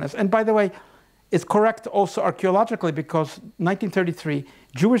darkness. And by the way, It's correct also archaeologically because 1933,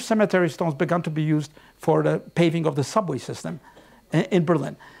 Jewish cemetery stones began to be used for the paving of the subway system in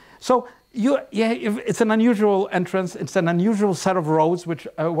Berlin. So it's an unusual entrance. It's an unusual set of roads, which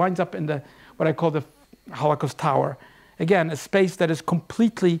winds up in what I call the Holocaust Tower. Again, a space that is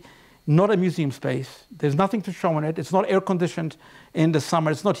completely not a museum space. There's nothing to show in it. It's not air conditioned in the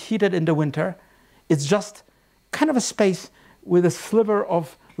summer. It's not heated in the winter. It's just kind of a space with a sliver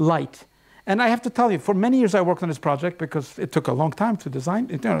of light. And I have to tell you, for many years I worked on this project because it took a long time to design,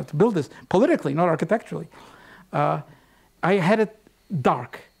 to build this politically, not architecturally. I had it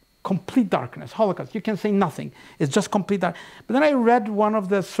dark, complete darkness, Holocaust. You can say nothing. It's just complete dark. But then I read one of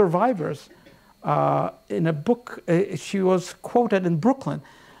the survivors in a book. She was quoted in Brooklyn.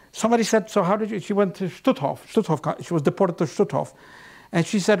 Somebody said, so how did you, she went to Stutthof. She was deported to Stutthof. And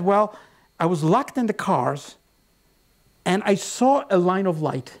she said, well, I was locked in the cars and I saw a line of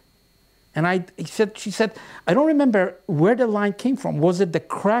light. And she said, I don't remember where the line came from. Was it the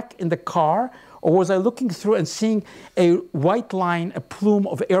crack in the car? Or was I looking through and seeing a white line, a plume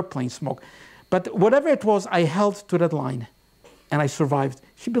of airplane smoke? But whatever it was, I held to that line. And I survived.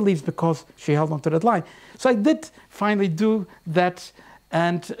 She believes because she held on to that line. So I did finally do that.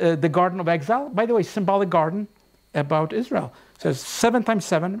 And the Garden of Exile, by the way, symbolic garden about Israel. So it's 7 times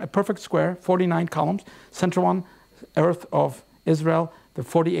 7, a perfect square, 49 columns. Center one, earth of Israel. The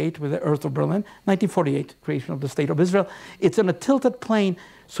 48 with the earth of Berlin. 1948, creation of the state of Israel. It's on a tilted plane,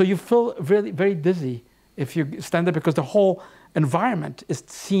 so you feel really very dizzy if you stand there because the whole environment is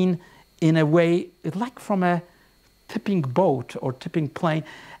seen in a way like from a tipping boat or tipping plane.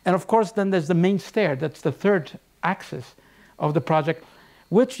 And of course, then there's the main stair. That's the third axis of the project,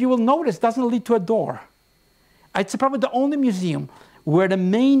 which you will notice doesn't lead to a door. It's probably the only museum where the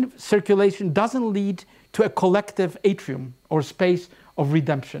main circulation doesn't lead to a collective atrium or space of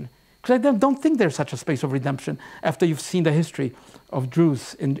redemption. Because I don't think there's such a space of redemption after you've seen the history of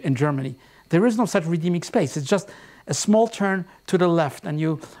Jews in Germany. There is no such redeeming space. It's just a small turn to the left and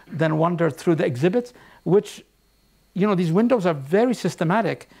you then wander through the exhibits, which, these windows are very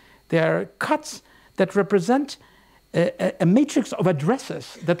systematic. They are cuts that represent a matrix of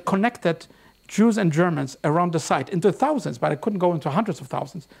addresses that connected Jews and Germans around the site into thousands, but I couldn't go into hundreds of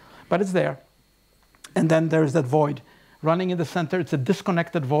thousands, but it's there. And then there's that void running in the center. It's a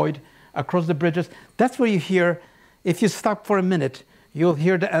disconnected void across the bridges. That's where you hear, if you stop for a minute, you'll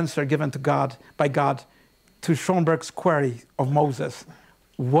hear the answer given to God by God to Schoenberg's query of Moses.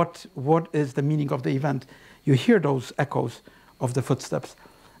 What is the meaning of the event? You hear those echoes of the footsteps.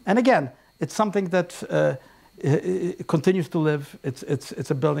 And again, it's something that it continues to live.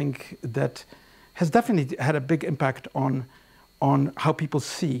 It's a building that has definitely had a big impact on how people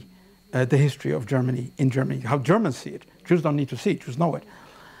see the history of Germany in Germany, how Germans see it. Jews don't need to see it, Jews know it.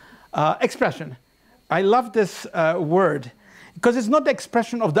 Expression. I love this word because it's not the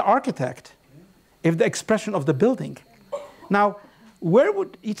expression of the architect, it's the expression of the building. Now,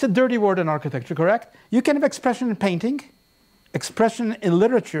 it's a dirty word in architecture, correct? You can have expression in painting, expression in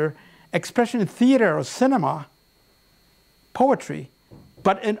literature, expression in theater or cinema, poetry.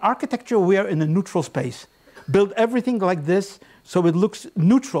 But in architecture, we are in a neutral space. Build everything like this so it looks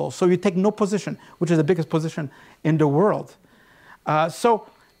neutral, so you take no position, which is the biggest position in the world. So,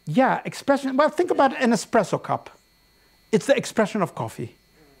 yeah, expression. Well, think about an espresso cup. It's the expression of coffee.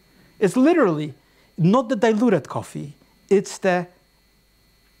 It's literally not the diluted coffee. It's the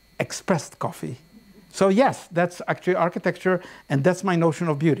expressed coffee. So yes, that's actually architecture, and that's my notion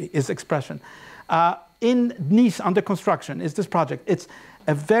of beauty, is expression. In Nice, under construction, is this project. It's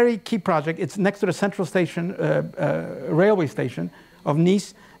a very key project. It's next to the central station, railway station of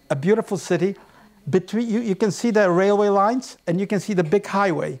Nice, a beautiful city. Between you can see the railway lines, and you can see the big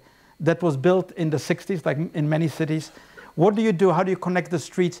highway that was built in the 60s, like in many cities. What do you do? How do you connect the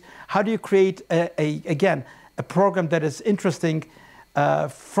streets? How do you create, again, a program that is interesting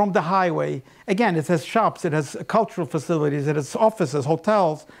from the highway? Again, it has shops, it has cultural facilities, it has offices,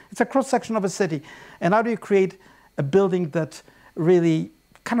 hotels. It's a cross-section of a city. And how do you create a building that really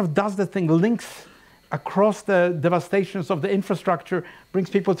kind of does the thing, links across the devastations of the infrastructure, brings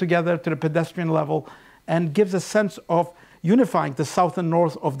people together to the pedestrian level, and gives a sense of unifying the south and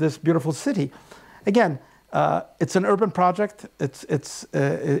north of this beautiful city? Again, it's an urban project, it's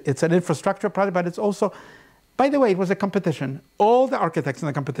an infrastructure project, but it's also, by the way, it was a competition. All the architects in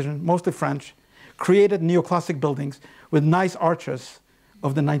the competition, mostly French, created neoclassic buildings with nice arches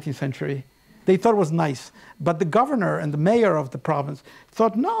of the 19th century. They thought it was nice, but the governor and the mayor of the province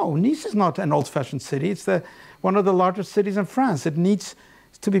thought, no, Nice is not an old-fashioned city. It's one of the largest cities in France. It needs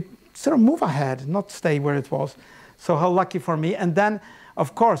to be sort of move ahead, not stay where it was. So how lucky for me. And then,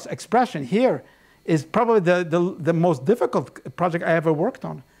 of course, expression here. is probably the most difficult project I ever worked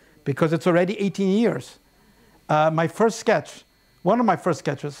on, because it's already 18 years. My first sketch, one of my first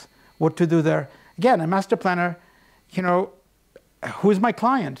sketches, what to do there. Again, a master planner, you know, who is my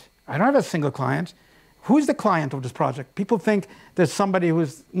client? I don't have a single client. Who is the client of this project? People think there's somebody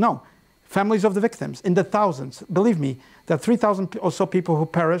who's, no. Families of the victims, in the thousands. Believe me, there are 3,000 or so people who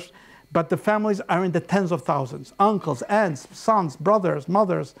perished, but the families are in the tens of thousands. Uncles, aunts, sons, brothers,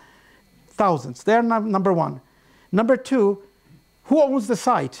 mothers, thousands. They're number one. Number two, who owns the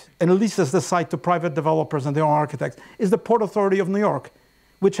site and leases the site to private developers and their own architects is the Port Authority of New York,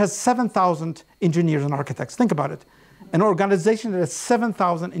 which has 7,000 engineers and architects. Think about it. An organization that has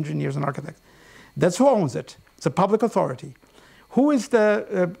 7,000 engineers and architects. That's who owns it. It's a public authority. Who is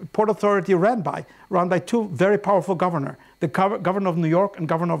the Port Authority run by? Run by two very powerful governors, the governor of New York and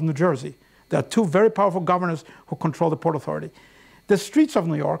governor of New Jersey. There are two very powerful governors who control the Port Authority. The streets of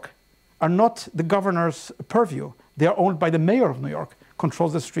New York are not the governor's purview. They are owned by the mayor of New York,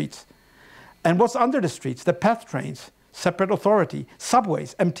 controls the streets. And what's under the streets? The PATH trains, separate authority.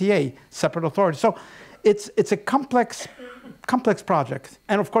 Subways, MTA, separate authority. So it's a complex project.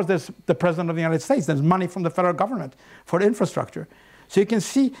 And of course, there's the President of the United States. There's money from the federal government for infrastructure. So you can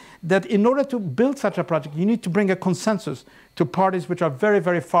see that in order to build such a project, you need to bring a consensus to parties which are very,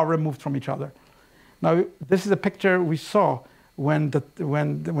 very far removed from each other. Now, this is a picture we saw when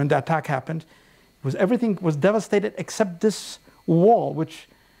the attack happened. Everything was devastated except this wall, which,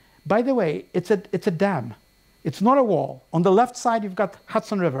 by the way, it's a dam. It's not a wall. On the left side, you've got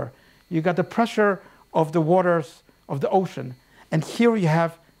Hudson River. You've got the pressure of the waters of the ocean. And here you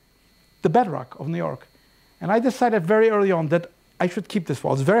have the bedrock of New York. And I decided very early on that I should keep this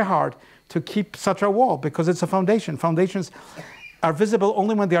wall. It's very hard to keep such a wall because it's a foundation. Foundations are visible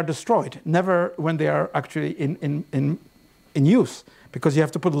only when they are destroyed, never when they are actually in use, because you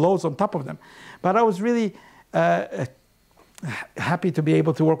have to put loads on top of them. But I was really happy to be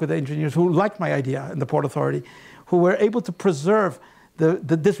able to work with the engineers who liked my idea in the Port Authority, who were able to preserve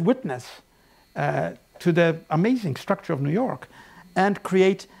this witness to the amazing structure of New York and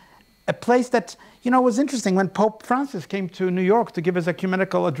create a place that, you know, was interesting. When Pope Francis came to New York to give his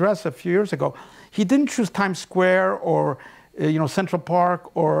ecumenical address a few years ago, he didn't choose Times Square or Central Park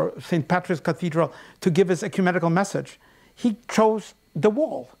or St. Patrick's Cathedral to give his ecumenical message. He chose the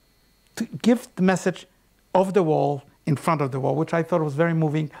wall to give the message of the wall in front of the wall, which I thought was very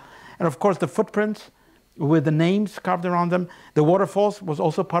moving. And of course, the footprints with the names carved around them. The waterfalls was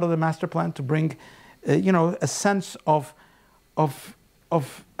also part of the master plan to bring, a sense of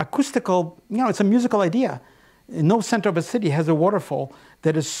acoustical, it's a musical idea. No center of a city has a waterfall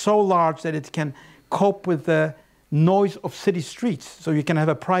that is so large that it can cope with the noise of city streets. So you can have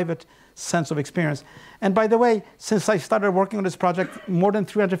a private sense of experience. And by the way, since I started working on this project, more than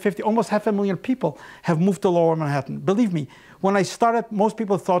 350, almost 500,000 people have moved to Lower Manhattan. Believe me, when I started, most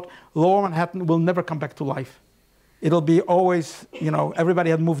people thought Lower Manhattan will never come back to life. It'll be always, everybody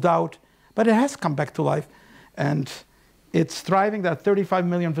had moved out, but it has come back to life. And it's thriving. There are 35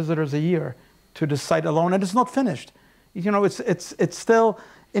 million visitors a year to the site alone, and it's not finished. It's still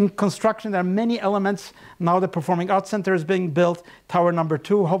in construction. There are many elements. Now the Performing Arts Center is being built, Tower number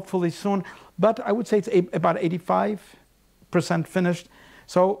 2, hopefully soon. But I would say it's about 85% finished.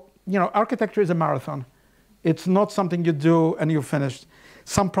 So, architecture is a marathon. It's not something you do and you're finished.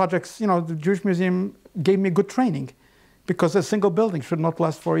 Some projects, the Jewish Museum gave me good training because a single building should not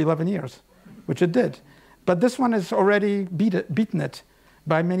last for 11 years, which it did. But this one has already beaten it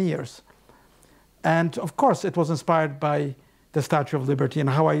by many years. And of course, it was inspired by the Statue of Liberty and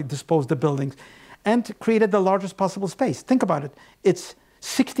how I disposed the buildings and created the largest possible space. Think about it. It's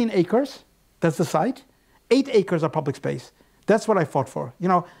 16 acres. That's the site. 8 acres are public space. That's what I fought for.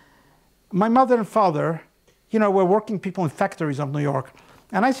 My mother and father, were working people in factories of New York.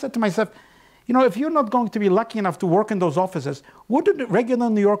 And I said to myself, if you're not going to be lucky enough to work in those offices, what do the regular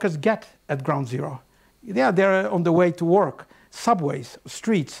New Yorkers get at ground zero? Yeah, they're on the way to work, subways,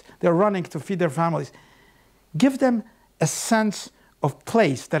 streets, they're running to feed their families. Give them a sense of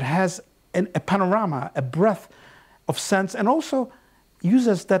place that has a panorama, a breadth of sense, and also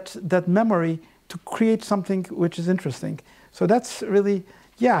uses that memory to create something which is interesting. So that's really,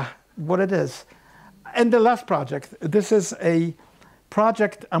 what it is. And the last project, this is a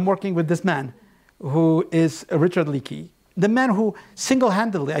project I'm working with this man who is Richard Leakey. The man who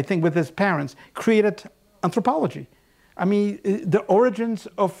single-handedly, I think with his parents, created anthropology. I mean, the origins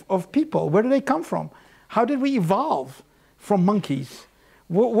of people, where do they come from? How did we evolve from monkeys?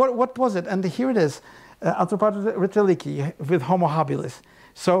 What was it? And here it is, anthropologist Richard Leakey with Homo habilis.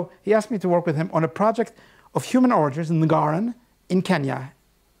 So he asked me to work with him on a project of human origins in Ngaren, in Kenya,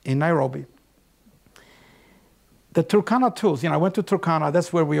 in Nairobi. the Turkana tools, I went to Turkana,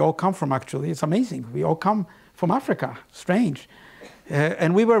 that's where we all come from actually. It's amazing. We all come from Africa, strange.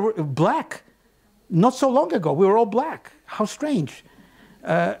 And we were black. Not so long ago, we were all black. How strange.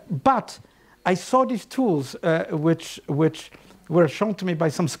 But I saw these tools which were shown to me by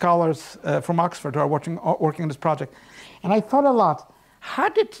some scholars from Oxford who are working on this project. And I thought a lot, how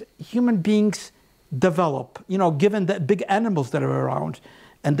did human beings develop, given the big animals that are around,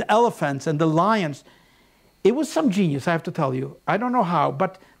 and the elephants and the lions? It was some genius, I have to tell you. I don't know how,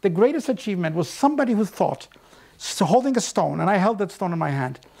 but the greatest achievement was somebody who thought, so holding a stone, and I held that stone in my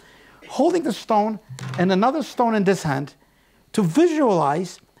hand, holding the stone and another stone in this hand, to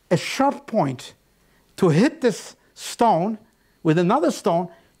visualize a sharp point, to hit this stone with another stone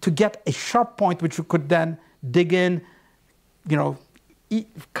to get a sharp point which you could then dig in,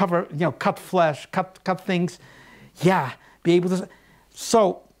 cover, cut flesh, cut things, be able to.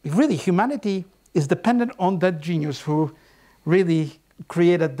 So really, humanity is dependent on that genius who really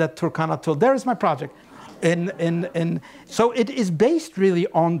created that Turkana tool. There is my project. So it is based really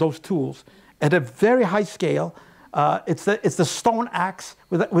on those tools at a very high scale. It's the stone axe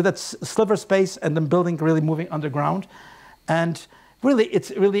with its sliver space and then building really moving underground. And really,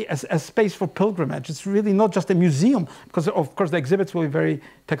 it's really a space for pilgrimage. It's really not just a museum, because of course the exhibits will be very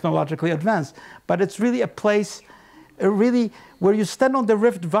technologically advanced, but it's really a place really where you stand on the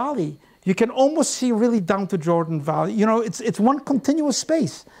Rift Valley. You can almost see really down to Jordan Valley. It's one continuous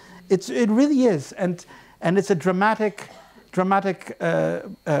space. It really is, and it's a dramatic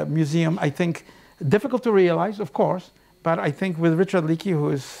museum. I think difficult to realize, of course, but I think with Richard Leakey, who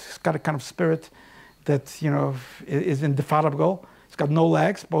has got a kind of spirit that is indefatigable. He's got no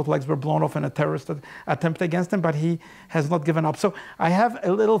legs. Both legs were blown off in a terrorist attempt against him, but he has not given up. So I have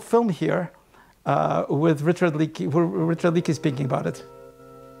a little film here with Richard Leakey speaking about it.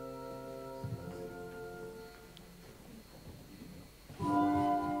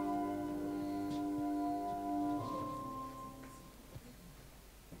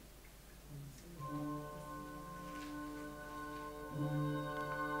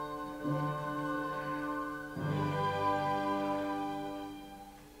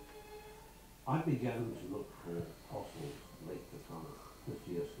 I began to look for fossils late the kind of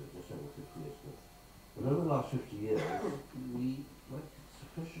 50 years ago, just over 50 years ago. But over the last 50 years, we collected a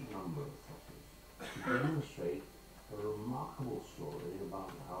sufficient number of fossils to demonstrate a remarkable story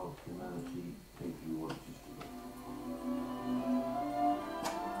about how humanity came to be what it is today.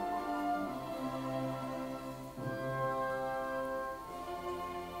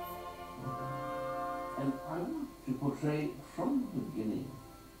 And I want to portray from the beginning,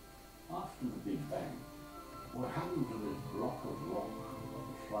 after the Big Bang, what happened to this block of rock that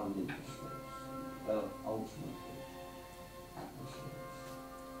was flung into space, ultimately atmospheres,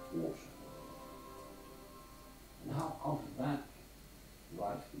 water, and how out of that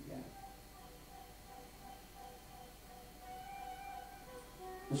life began.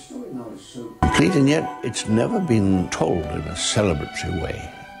 The story now is so complete, and yet it's never been told in a celebratory way.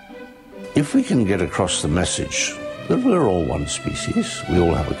 If we can get across the message that we're all one species, we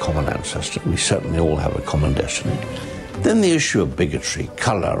all have a common ancestor, we certainly all have a common destiny, then the issue of bigotry,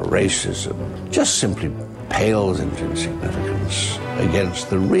 colour, racism, just simply pales into insignificance against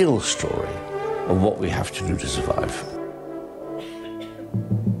the real story of what we have to do to survive.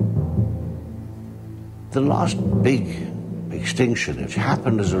 The last big extinction, which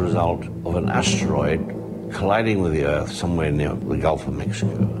happened as a result of an asteroid colliding with the Earth somewhere near the Gulf of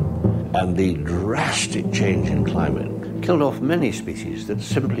Mexico, and the drastic change in climate killed off many species that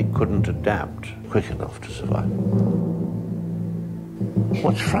simply couldn't adapt quick enough to survive.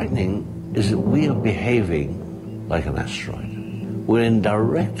 What's frightening is that we are behaving like an asteroid. We're in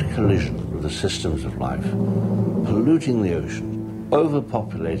direct collision with the systems of life, polluting the ocean,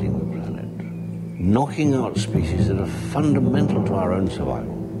 overpopulating the planet, knocking out species that are fundamental to our own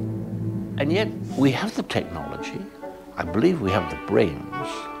survival. And yet we have the technology, I believe we have the brains.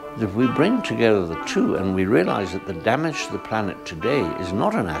 If we bring together the two and we realize that the damage to the planet today is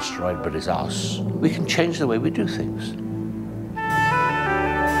not an asteroid but is us, we can change the way we do things.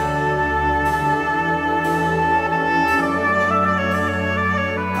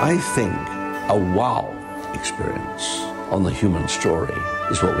 I think a wow experience on the human story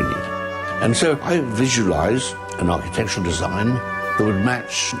is what we need. And so I visualize an architectural design that would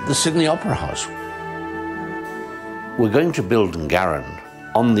match the Sydney Opera House. We're going to build Ngaran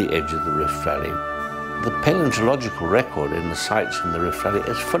on the edge of the Rift Valley. The paleontological record in the sites in the Rift Valley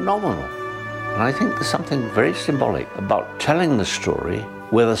is phenomenal. And I think there's something very symbolic about telling the story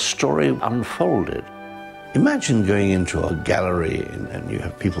where the story unfolded. Imagine going into a gallery and you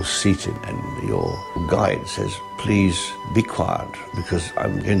have people seated and your guide says, please be quiet because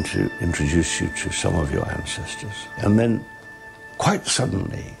I'm going to introduce you to some of your ancestors. And then quite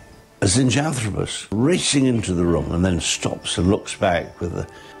suddenly, a Zinjanthropus racing into the room and then stops and looks back with a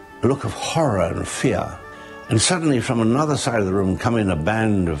look of horror and fear. And suddenly from another side of the room come in a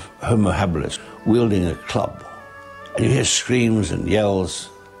band of Homo habilis wielding a club. And you hear screams and yells.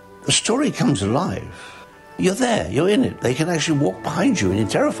 The story comes alive. You're there, you're in it. They can actually walk behind you and you're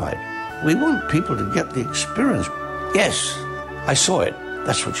terrified. We want people to get the experience. Yes, I saw it.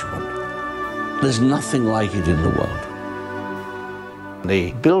 That's what you want. There's nothing like it in the world.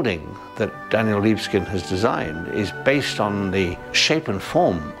 The building that Daniel Libeskind has designed is based on the shape and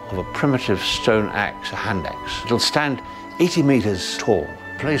form of a primitive stone axe, a hand axe. It'll stand 80 meters tall,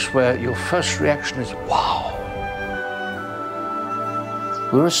 a place where your first reaction is, wow.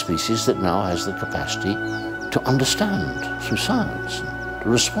 We're a species that now has the capacity to understand through science, to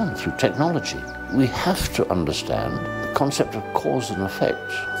respond through technology. We have to understand the concept of cause and effect.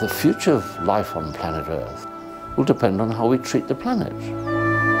 The future of life on planet Earth will depend on how we treat the planet.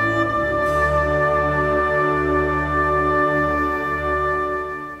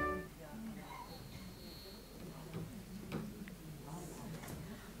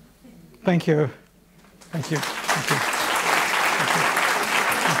 Thank you. Thank you. Thank you.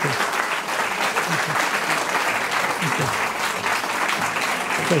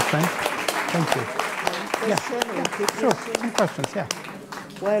 Thank you. Yeah. Sure. Some questions, yeah.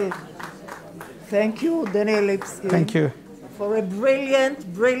 Well, thank you, Daniel Libeskind. Thank you. For a brilliant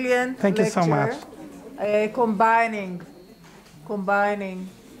Thank lecture. You so much. Combining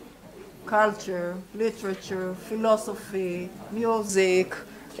culture, literature, philosophy, music,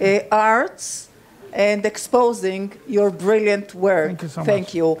 arts, and exposing your brilliant work. Thank you so much.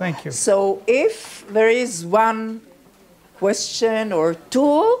 Thank you. Thank you. So if there is one question or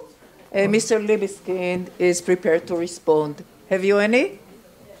two, Mr. Libeskind is prepared to respond. Have you any?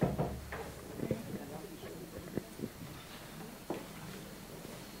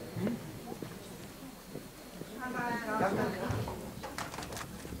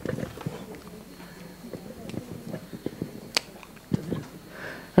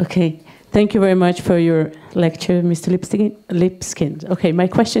 Okay. Thank you very much for your lecture, Mr. Libeskind. Okay, my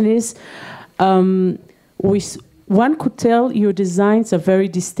question is, one could tell your designs are very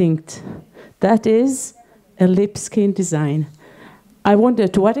distinct. That is a Libeskind design. I wonder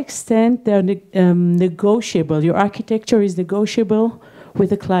to what extent they're negotiable. Your architecture is negotiable with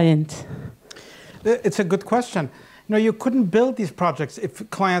the client. It's a good question. You know, you couldn't build these projects if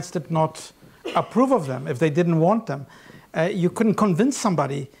clients did not approve of them, if they didn't want them. You couldn't convince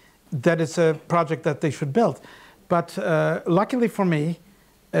somebody that it's a project that they should build. But luckily for me,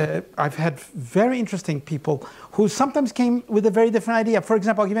 I've had very interesting people who sometimes came with a very different idea. For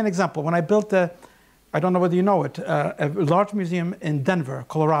example, I'll give you an example. When I built I don't know whether you know it, a large museum in Denver,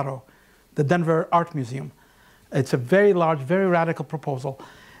 Colorado, the Denver Art Museum. It's a very large, very radical proposal.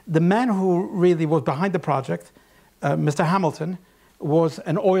 The man who really was behind the project, Mr. Hamilton, was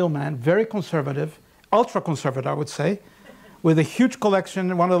an oil man, very conservative, ultra-conservative, I would say, with a huge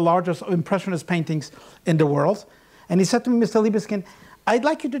collection, one of the largest impressionist paintings in the world. And he said to me, Mr. Libeskind, I'd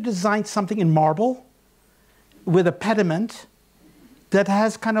like you to design something in marble with a pediment that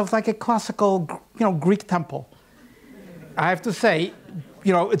has kind of like a classical, Greek temple. I have to say,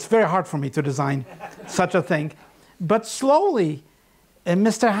 it's very hard for me to design such a thing. But slowly,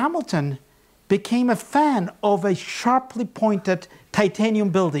 Mr. Hamilton became a fan of a sharply pointed titanium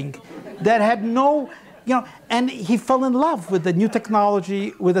building that had no, and he fell in love with the new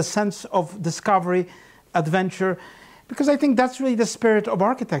technology, with a sense of discovery, adventure, because I think that's really the spirit of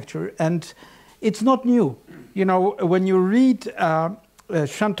architecture, and it's not new. When you read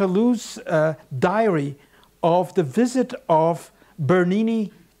Chantelou's diary of the visit of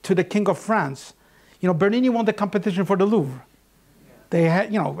Bernini to the King of France, Bernini won the competition for the Louvre. They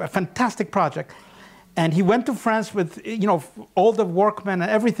had, a fantastic project. And he went to France with, all the workmen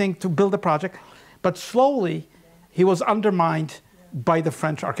and everything to build the project. But slowly, he was undermined by the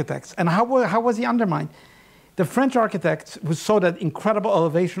French architects. And how was he undermined? The French architects, who saw that incredible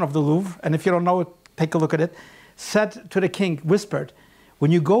elevation of the Louvre, and if you don't know it, take a look at it, said to the king, whispered, when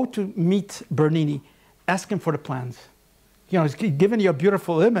you go to meet Bernini, ask him for the plans. He's given you a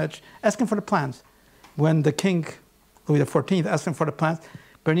beautiful image, ask him for the plans. When the king, Louis XIV, asked him for the plans,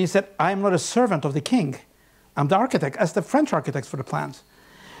 Bernini said, I am not a servant of the king. I'm the architect. Ask the French architects for the plans.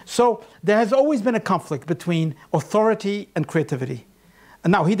 So there has always been a conflict between authority and creativity.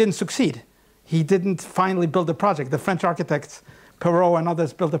 And now he didn't succeed. He didn't finally build the project. The French architects, Perrault and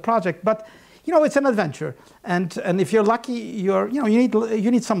others, built the project. But you know, it's an adventure. And if you're lucky,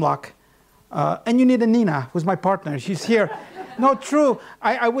 you need some luck. And you need a Nina, who's my partner. She's here. No, true.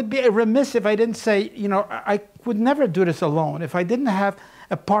 I would be remiss if I didn't say, you know, I would never do this alone. If I didn't have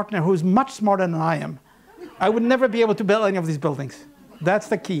a partner who's much smarter than I am, I would never be able to build any of these buildings. That's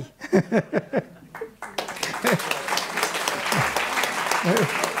the key.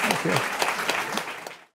 Thank you.